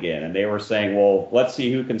off again, and they were saying, well, let's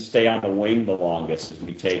see who can stay on the wing the longest as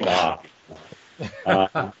we take off.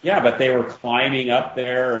 But they were climbing up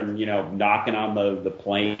there and, knocking on the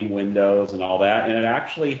plane windows and all that. And it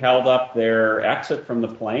actually held up their exit from the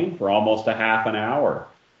plane for almost a half an hour.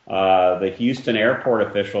 The Houston airport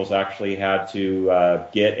officials actually had to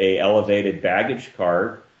get a elevated baggage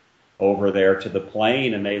cart over there to the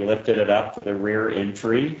plane, and they lifted it up to the rear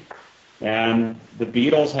entry. And the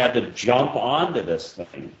Beatles had to jump onto this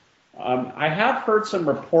thing. I have heard some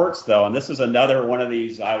reports, though, and this is another one of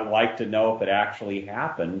these I would like to know if it actually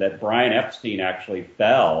happened, that Brian Epstein actually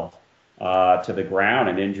fell to the ground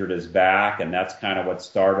and injured his back, and that's kind of what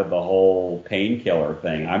started the whole painkiller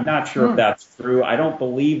thing. I'm not sure if that's true. I don't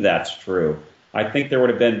believe that's true. I think there would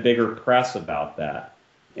have been bigger press about that.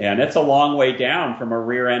 And it's a long way down from a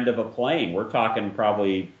rear end of a plane. We're talking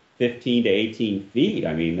probably 15 to 18 feet.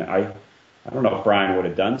 I mean, I don't know if Brian would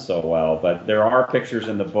have done so well, but there are pictures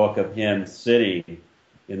in the book of him sitting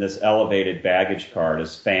in this elevated baggage cart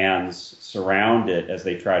as fans surround it as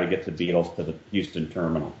they try to get the Beatles to the Houston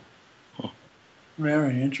terminal.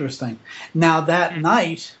 Very interesting. Now, that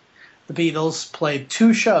night, the Beatles played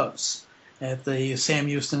 2 shows at the Sam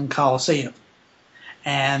Houston Coliseum.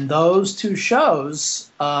 And those 2 shows,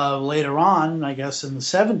 later on, I guess in the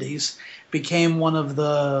 70s, became one of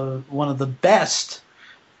the best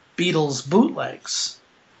Beatles bootlegs.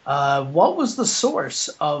 What was the source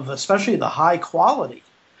of, especially the high quality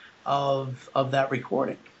of that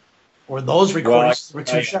recording? Or those recordings were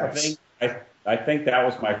too I sharp. I think that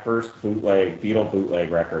was my first Beatle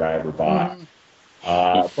bootleg record I ever bought.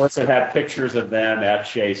 Of course, it had pictures of them at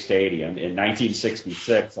Shea Stadium in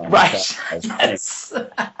 1966. On Right. Yes.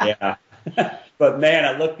 Yeah. But man,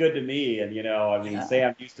 it looked good to me. And,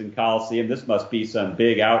 Sam Houston Coliseum, this must be some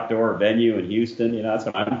big outdoor venue in Houston. That's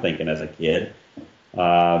what I'm thinking as a kid.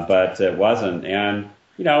 But it wasn't. And,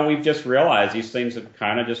 we've just realized these things have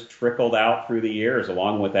kind of just trickled out through the years,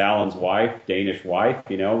 along with Alan's wife, Danish wife.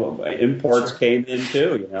 Imports came in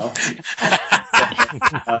too,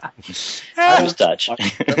 I was Dutch.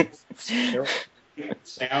 There were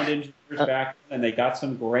sound engineers back then, and they got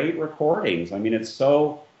some great recordings. I mean, it's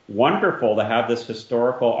so wonderful to have this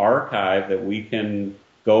historical archive that we can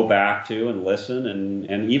go back to and listen,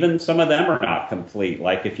 and even some of them are not complete.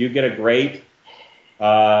 Like if you get a great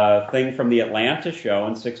thing from the Atlanta show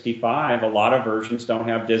in '65, a lot of versions don't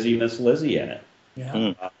have Dizzy Miss Lizzie in it.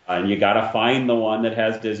 Yeah. And you got to find the one that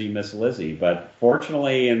has Dizzy Miss Lizzie. But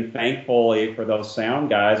fortunately and thankfully for those sound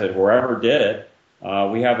guys at whoever did it,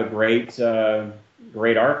 we have a great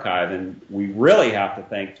archive, and we really have to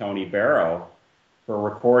thank Tony Barrow for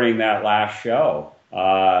recording that last show.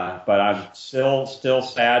 But I'm still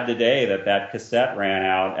sad today that cassette ran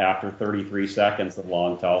out after 33 seconds of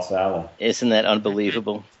Long Tall Sally. Isn't that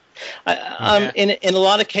unbelievable? In a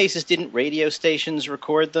lot of cases, didn't radio stations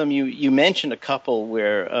record them? You mentioned a couple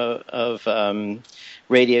of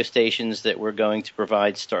radio stations that were going to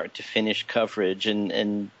provide start to finish coverage,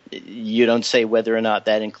 and you don't say whether or not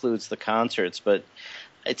that includes the concerts, but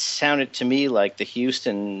it sounded to me like the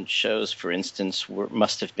Houston shows, for instance,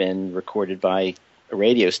 must have been recorded by a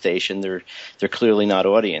radio station. They're clearly not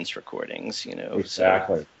audience recordings,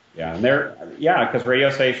 Exactly. So. Yeah, and because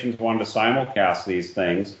radio stations wanted to simulcast these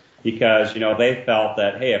things because they felt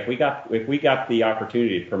that, hey, if we got the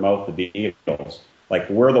opportunity to promote the Beatles, like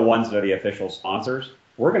we're the ones that are the official sponsors,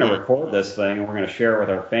 we're going to record this thing and we're going to share it with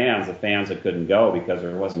our fans, the fans that couldn't go because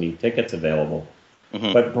there wasn't any tickets available.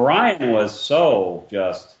 Mm-hmm. But Brian was so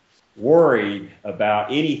just worried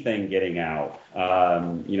about anything getting out.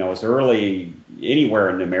 It's early anywhere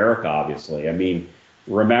in America, obviously. I mean,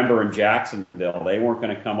 remember in Jacksonville, they weren't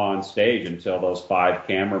going to come on stage until those 5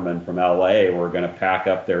 cameramen from L.A. were going to pack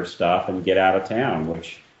up their stuff and get out of town,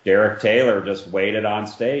 which Derek Taylor just waited on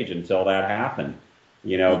stage until that happened.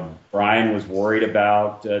 Brian was worried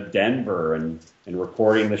about Denver and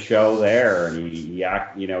recording the show there, and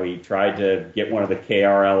he tried to get one of the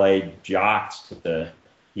KRLA jocks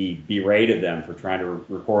he berated them for trying to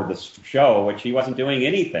record the show, which he wasn't doing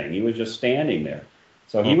anything. He was just standing there.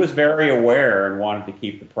 So he was very aware and wanted to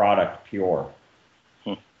keep the product pure.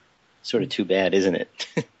 Sort of too bad, isn't it?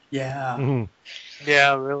 Yeah. Mm-hmm.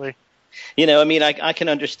 Yeah, really. I can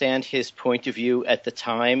understand his point of view at the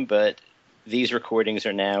time, but these recordings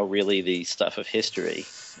are now really the stuff of history.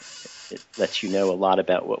 It lets you know a lot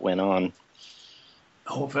about what went on.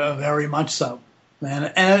 Oh, very much so.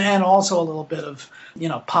 And also a little bit of,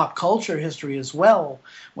 pop culture history as well,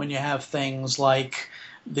 when you have things like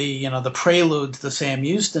the prelude to the Sam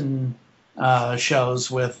Houston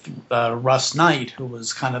shows with Russ Knight, who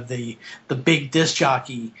was kind of the big disc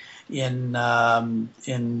jockey in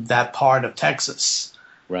that part of Texas.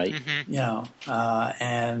 Right. Mm-hmm.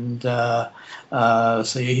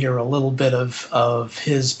 So you hear a little bit of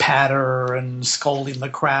his patter and scolding the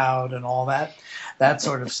crowd and all that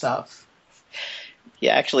sort of stuff.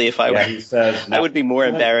 Yeah, actually, if I were, he says, I would be more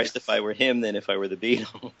embarrassed if I were him than if I were the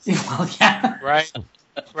Beatles. Well, yeah.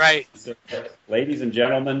 Right. So, ladies and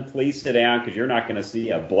gentlemen, please sit down because you're not going to see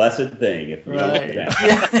a blessed thing if you don't sit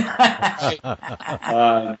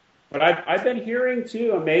down. But I've been hearing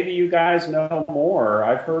too, and maybe you guys know more.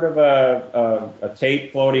 I've heard of a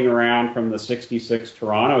tape floating around from the '66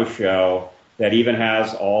 Toronto show that even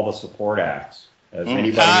has all the support acts. Has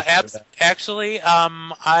anybody? Actually,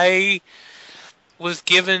 I was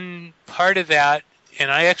given part of that,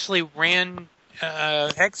 and I actually ran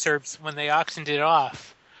excerpts when they auctioned it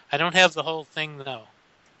off. I don't have the whole thing though,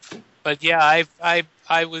 but yeah,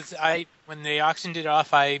 when they auctioned it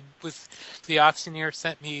off, the auctioneer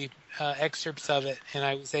sent me excerpts of it, and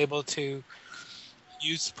I was able to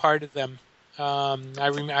use part of them. I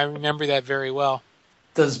remember that very well.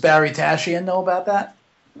 Does Barry Tashian know about that?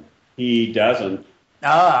 He doesn't.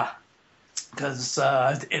 Because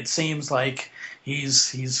it seems like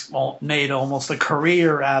he's made almost a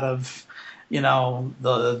career out of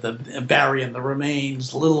the Barry and the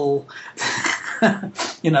Remains little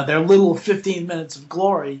their little 15 minutes of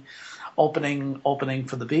glory opening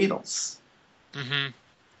for the Beatles. Mm-hmm.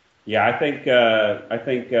 Yeah, I think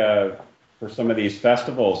for some of these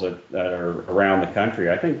festivals that are around the country.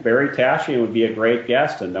 I think Barry Tashian would be a great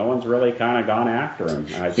guest, and no one's really kind of gone after him.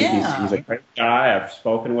 I think he's a great guy. I've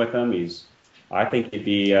spoken with him. I think he'd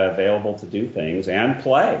be available to do things and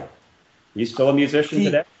play. He's still a musician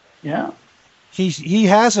today. Yeah. He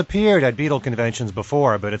has appeared at Beatle conventions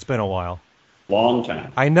before, but it's been a while. Long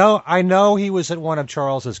time. I know he was at one of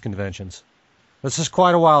Charles's conventions. This is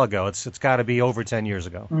quite a while ago. It's got to be over 10 years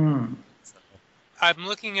ago. Mm. I'm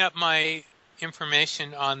looking up my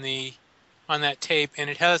information on that tape, and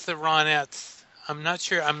it has the Ronettes. I'm not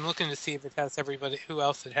sure. I'm looking to see if it has everybody, who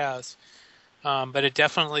else it has. But it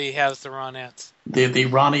definitely has the Ronettes. The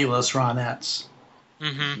Ronnie-less Ronettes.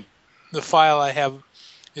 Mm-hmm. The file I have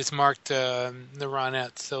is marked the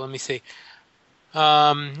Ronettes. So let me see.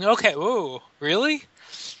 Okay. Ooh, really?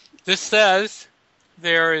 This says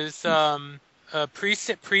there is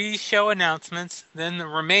pre-show announcements. Then the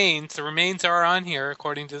remains. The remains are on here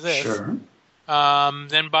according to this. Sure.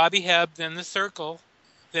 Then Bobby Hebb. Then the Circle.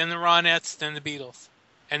 Then the Ronettes. Then the Beatles.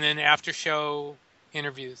 And then after-show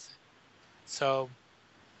interviews. So,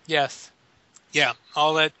 yes. Yeah,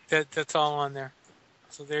 all that's all on there.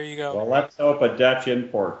 So there you go. Well, let's hope a Dutch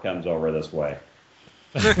import comes over this way.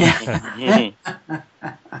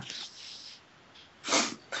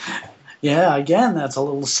 Yeah, again, that's a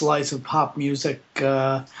little slice of pop music,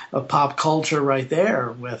 of pop culture right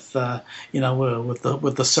there. With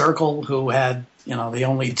with the Circle, who had the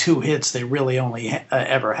only 2 hits they really only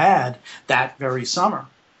ever had that very summer.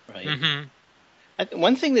 Right. Mm-hmm.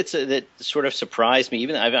 One thing that sort of surprised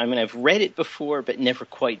me, I've read it before, but never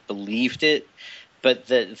quite believed it. But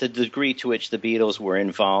the degree to which the Beatles were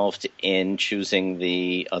involved in choosing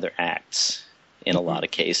the other acts in a lot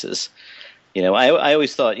of cases. I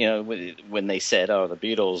always thought, when they said, "Oh, the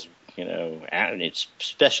Beatles," and it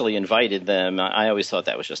specially invited them, I always thought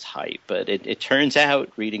that was just hype. But it turns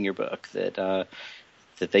out, reading your book, that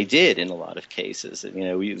they did in a lot of cases.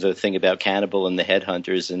 The thing about Cannibal and the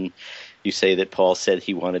Headhunters, and you say that Paul said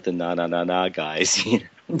he wanted the na na na na guys.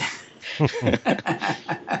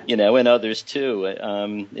 And others too.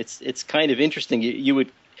 It's kind of interesting.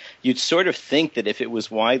 You'd sort of think that if it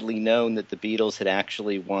was widely known that the Beatles had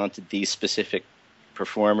actually wanted these specific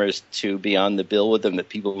performers to be on the bill with them, that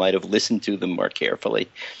people might have listened to them more carefully.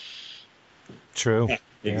 True.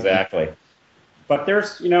 Exactly. But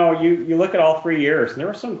there's, you look at all 3 years, and there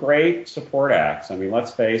were some great support acts. I mean,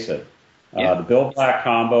 let's face it. The Bill Black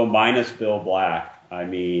combo minus Bill Black. I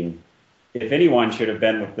mean, if anyone should have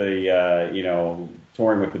been with the,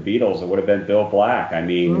 touring with the Beatles, it would have been Bill Black. I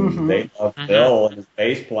mean, they love Bill and his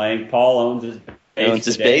bass playing. Paul owns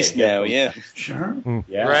his bass now, yeah. Sure.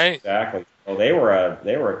 Yeah, right. Exactly. Well, they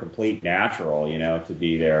were a complete natural, to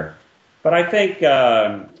be there. But I think,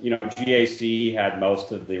 GAC had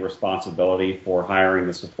most of the responsibility for hiring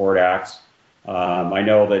the support acts. I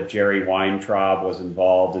know that Jerry Weintraub was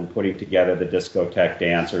involved in putting together the Discotheque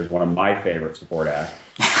Dancers, one of my favorite support acts.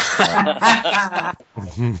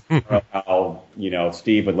 How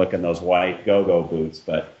Steve would look in those white go-go boots,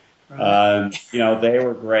 but they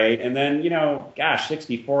were great. And then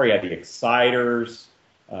 64, you had the Exciters.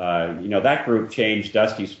 That group changed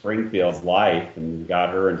Dusty Springfield's life and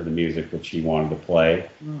got her into the music that she wanted to play.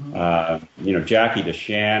 Jackie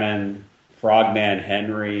DeShannon, Frogman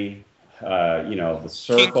Henry, the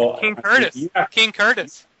Circle. King Curtis. King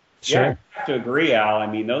Curtis. Sure. Yeah, I have to agree, Al. I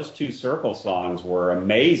mean, those 2 Circle songs were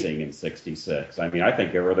amazing in '66. I mean, I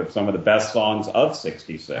think they were some of the best songs of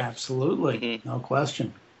 '66. Absolutely. No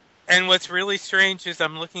question. And what's really strange is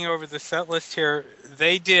I'm looking over the set list here.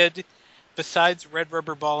 They did, besides Red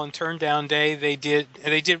Rubber Ball and Turn Down Day, they did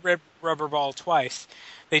Red Rubber Ball twice.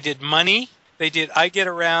 They did Money. They did I Get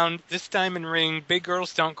Around, This Diamond Ring, Big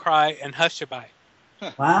Girls Don't Cry, and Hushabye.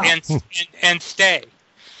 Wow. And Stay.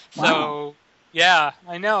 Wow. So, yeah,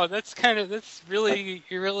 I know. That's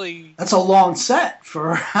really. That's a long set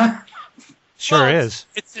for. Sure is.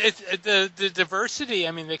 It's the diversity.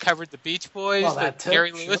 I mean, they covered the Beach Boys,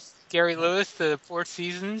 Gary Lewis, the Four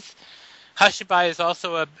Seasons. Hushabye is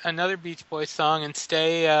also another Beach Boys song, and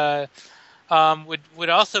Stay would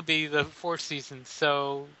also be the Four Seasons.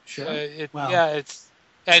 So sure. A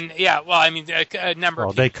number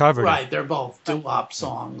of they covered right. it. They're both doo-wop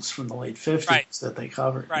songs from the late 50s that they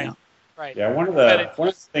covered. Right. Yeah. Right. Yeah, one of the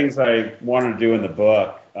things I wanted to do in the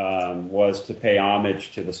book was to pay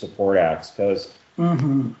homage to the support acts, because no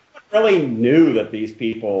one really knew that these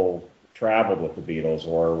people traveled with the Beatles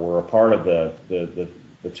or were a part of the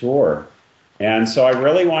tour. And so I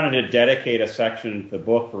really wanted to dedicate a section of the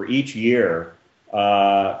book for each year,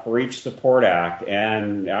 for each support act,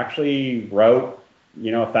 and actually wrote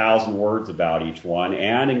 1,000 words about each one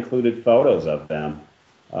and included photos of them.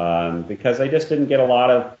 because they just didn't get a lot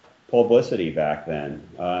of publicity back then.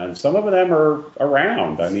 And some of them are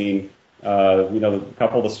around. I mean, a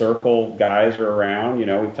couple of the Circle guys are around.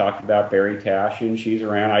 We've talked about Barry Tashian. She's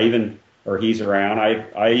around. He's around.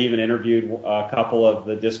 I even interviewed a couple of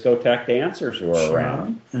the discotheque dancers who are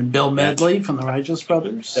around. And Bill Medley from the Righteous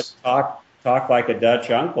Brothers. Just talk like a Dutch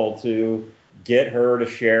uncle to get her to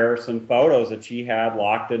share some photos that she had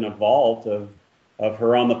locked in a vault of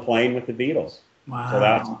her on the plane with the Beatles. Wow. So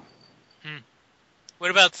that's.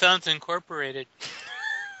 What about Sounds Incorporated?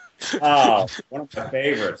 Oh, one of my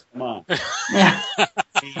favorites. Come on.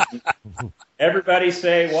 Everybody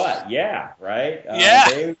say what? Yeah, right?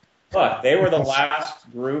 Yeah. They were the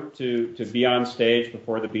last group to be on stage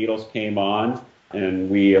before the Beatles came on, and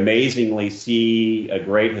we amazingly see a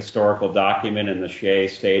great historical document in the Shea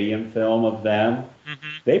Stadium film of them. Mm-hmm.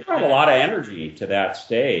 They brought a lot of energy to that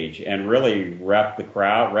stage and really revved the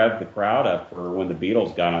crowd up for when the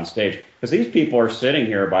Beatles got on stage. Because these people are sitting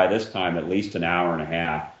here by this time at least an hour and a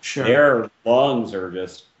half. Sure. Their lungs are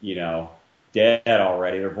just, dead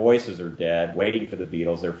already. Their voices are dead, waiting for the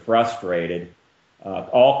Beatles. They're frustrated.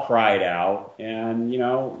 All cried out, and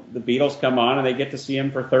the Beatles come on and they get to see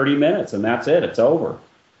him for 30 minutes, and that's it. It's over.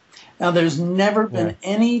 Now, there's never been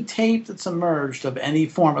any tape that's emerged of any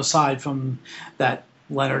form aside from that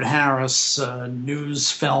Leonard Harris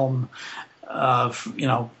news film,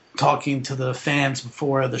 talking to the fans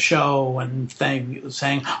before the show and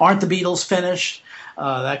saying, "Aren't the Beatles finished?"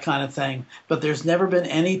 That kind of thing. But there's never been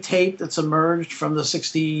any tape that's emerged from the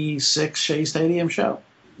 '66 Shea Stadium show.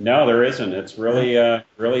 No, there isn't. It's really,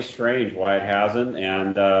 really strange why it hasn't.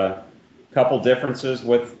 And a couple differences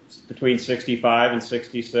between 65 and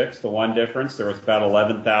 66. The one difference, there was about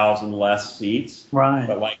 11,000 less seats. Right.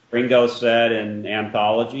 But like Ringo said in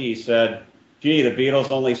Anthology, he said, "Gee, the Beatles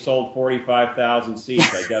only sold 45,000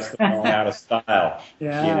 seats. I guess they're all out of style."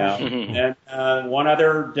 Yeah. And one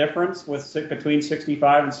other difference between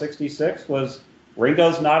 65 and 66 was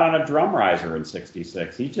Ringo's not on a drum riser in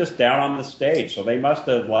 66. He's just down on the stage. So they must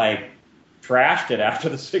have trashed it after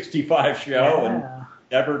the 65 show and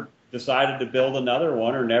never decided to build another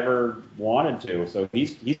one or never wanted to. So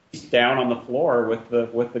he's down on the floor with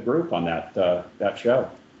the group on that show.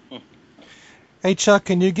 Hey, Chuck,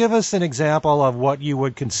 can you give us an example of what you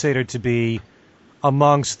would consider to be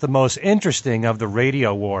amongst the most interesting of the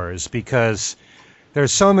radio wars? Because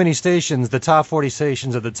there's so many stations, the top 40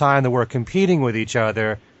 stations at the time, that were competing with each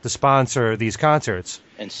other to sponsor these concerts.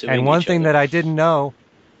 And one thing that I didn't know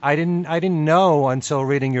until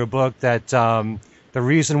reading your book that the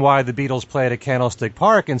reason why the Beatles played at Candlestick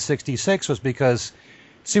Park in '66 was because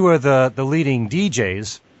where the leading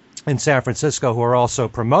DJs in San Francisco, who are also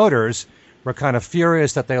promoters, were kind of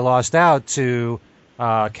furious that they lost out to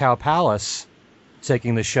Cow Palace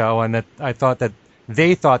taking the show, and that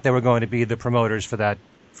they thought they were going to be the promoters for that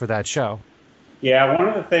show. Yeah, one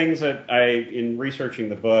of the things that in researching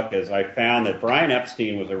the book, is I found that Brian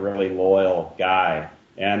Epstein was a really loyal guy,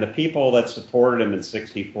 and the people that supported him in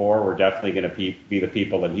 '64 were definitely going to be the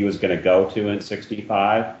people that he was going to go to in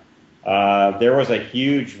 '65. There was a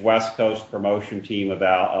huge West Coast promotion team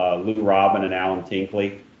about Lou Robin and Alan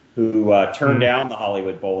Tinkley, who turned down the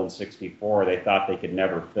Hollywood Bowl in '64. They thought they could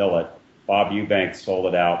never fill it. Bob Eubanks sold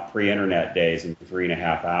it out pre-internet days in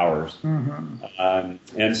 3.5 hours. Mm-hmm.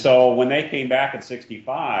 And so when they came back in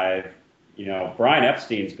 '65, Brian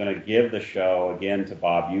Epstein's going to give the show again to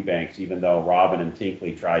Bob Eubanks, even though Robin and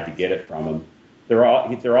Tinkley tried to get it from him. They're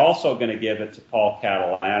also going to give it to Paul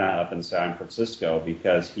Catalana up in San Francisco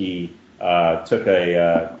because he took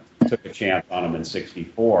a chance on him in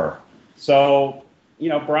 '64. So,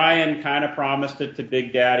 Brian kind of promised it to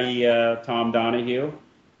Big Daddy Tom Donahue.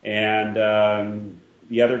 And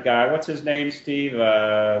the other guy, what's his name, Steve?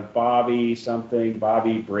 Bobby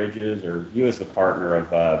Bridges, or he was the partner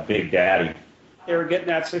of Big Daddy. They were getting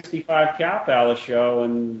that 65 Cow Palace show,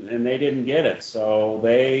 and they didn't get it. So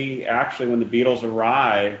they actually, when the Beatles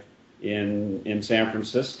arrived in San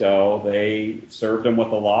Francisco, they served them with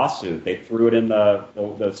a lawsuit. They threw it in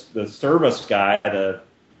the service guy, the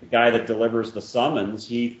guy that delivers the summons.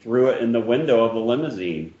 He threw it in the window of the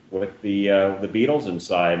limousine with the Beatles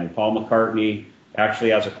inside. And Paul McCartney actually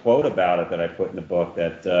has a quote about it that I put in the book,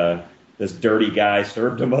 that this dirty guy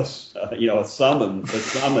served him a summons.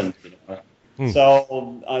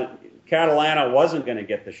 So Catalana wasn't going to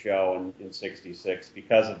get the show in '66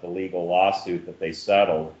 because of the legal lawsuit that they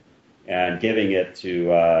settled, and giving it to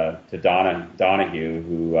Donahue,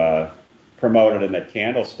 who promoted him at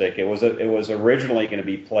Candlestick. It was originally going to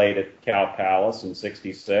be played at Cow Palace in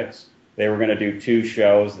 '66. They were going to do 2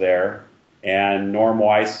 shows there, And Norm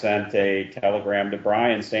Weiss sent a telegram to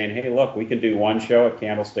Brian saying, hey, look, we can do one show at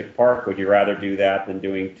Candlestick Park. Would you rather do that than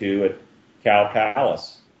doing two at Cal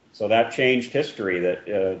Palace? So that changed history.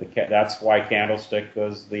 That's why Candlestick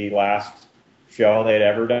was the last show they'd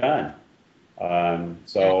ever done.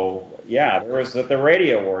 There was the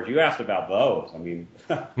radio wars. You asked about those. I mean,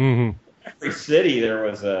 every city there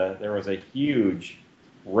was a huge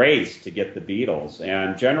race to get the Beatles,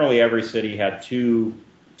 and generally every city had two,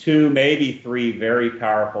 maybe three very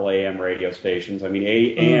powerful AM radio stations. I mean,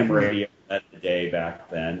 AM radio led the day back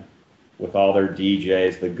then with all their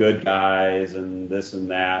DJs, the good guys, and this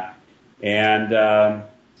and that. And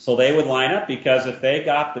so they would line up, because if they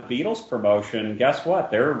got the Beatles promotion, guess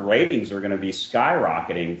what? Their ratings are going to be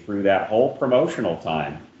skyrocketing through that whole promotional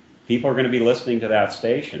time. People are going to be listening to that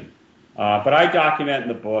station. But I document in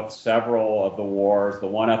the book several of the wars. The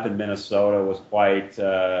one up in Minnesota was quite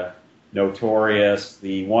notorious.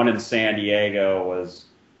 The one in San Diego was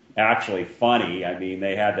actually funny. I mean,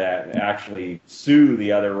 they had to actually sue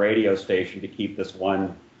the other radio station to keep this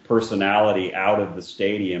one personality out of the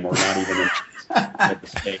stadium, or not even in the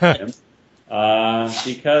stadium,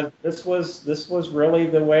 because this was really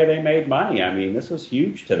the way they made money. I mean, this was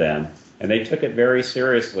huge to them, and they took it very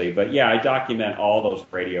seriously. But yeah, I document all those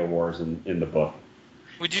radio wars in the book.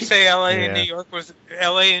 Would you say L.A. and New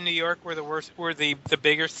York were the worst, were the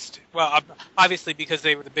biggest? Well, obviously because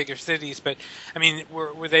they were the bigger cities, but I mean,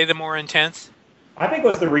 were they the more intense? I think it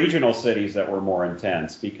was the regional cities that were more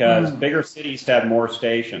intense, because bigger cities had more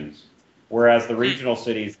stations, whereas the regional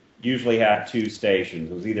cities usually had two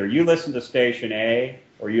stations. It was either you listen to station A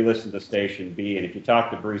or you listen to station B. And if you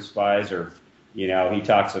talk to Bruce Spicer, he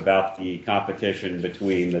talks about the competition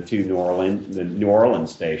between the New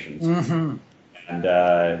Orleans stations. Mm-hmm. And,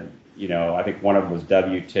 I think one of them was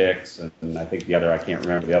WTIX, and I think the other, I can't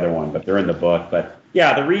remember the other one, but they're in the book. But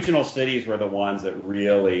yeah, the regional cities were the ones that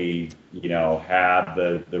really, had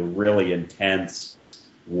the really intense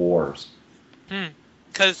wars.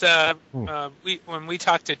 Because when we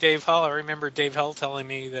talked to Dave Hull, I remember Dave Hull telling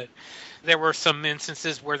me that there were some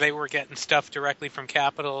instances where they were getting stuff directly from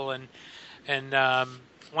Capitol, and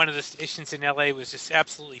one of the stations in LA was just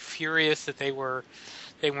absolutely furious that they weren't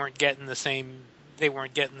getting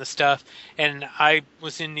the stuff. And I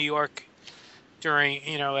was in New York during,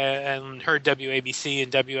 and heard WABC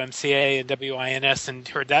and WMCA and WINS and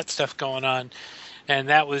heard that stuff going on, and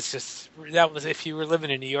that was if you were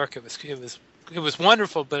living in New York, it was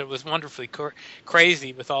wonderful, but it was wonderfully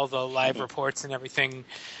crazy with all the live reports and everything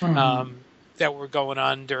that were going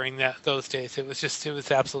on during those days. It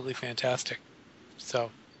was absolutely fantastic.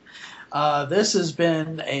 So this has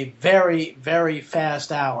been a very, very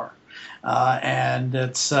fast hour. And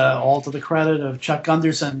it's all to the credit of Chuck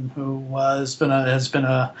Gunderson, who has been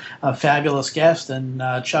a fabulous guest. And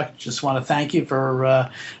Chuck, just want to thank you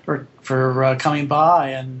for coming by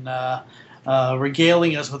and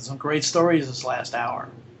regaling us with some great stories this last hour.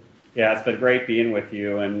 Yeah, it's been great being with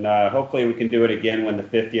you, and hopefully we can do it again when the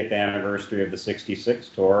 50th anniversary of the 66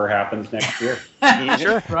 tour happens next year.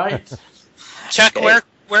 Sure, right. Chuck,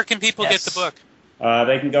 where can people get the book?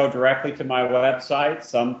 They can go directly to my website,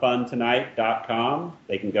 somefuntonight.com.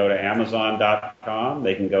 They can go to amazon.com.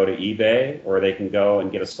 They can go to eBay, or they can go and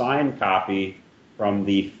get a signed copy from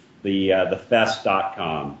the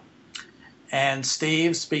fest.com. And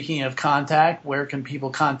Steve, speaking of contact, where can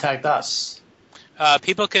people contact us?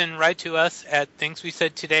 People can write to us at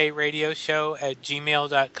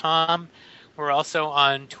thingswesaiddtoday@gmail.com. We're also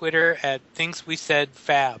on Twitter at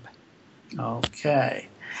thingswesaiddfab. Okay.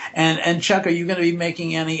 And Chuck, are you going to be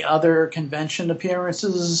making any other convention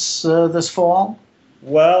appearances this fall?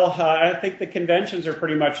 Well, I think the conventions are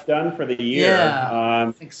pretty much done for the year. Yeah,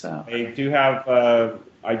 I think so. I do have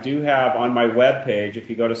on my webpage,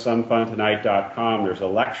 if you go to somefuntonight.com, there's a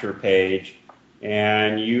lecture page,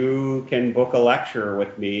 and you can book a lecture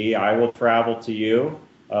with me. I will travel to you.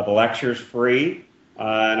 The lecture's free.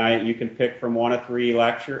 And you can pick from one of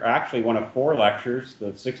four lectures,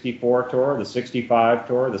 the 64 tour, the 65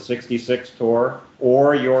 tour, the 66 tour,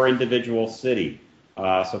 or your individual city.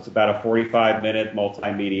 So it's about a 45-minute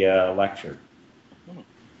multimedia lecture.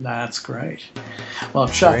 That's great. Well,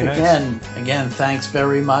 Chuck, again, thanks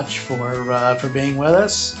very much for being with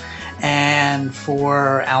us. And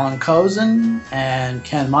for Alan Kozin and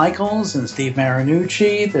Ken Michaels and Steve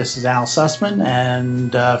Marinucci, this is Al Sussman,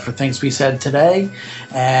 and for Things We Said Today,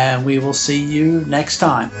 and we will see you next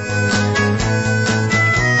time.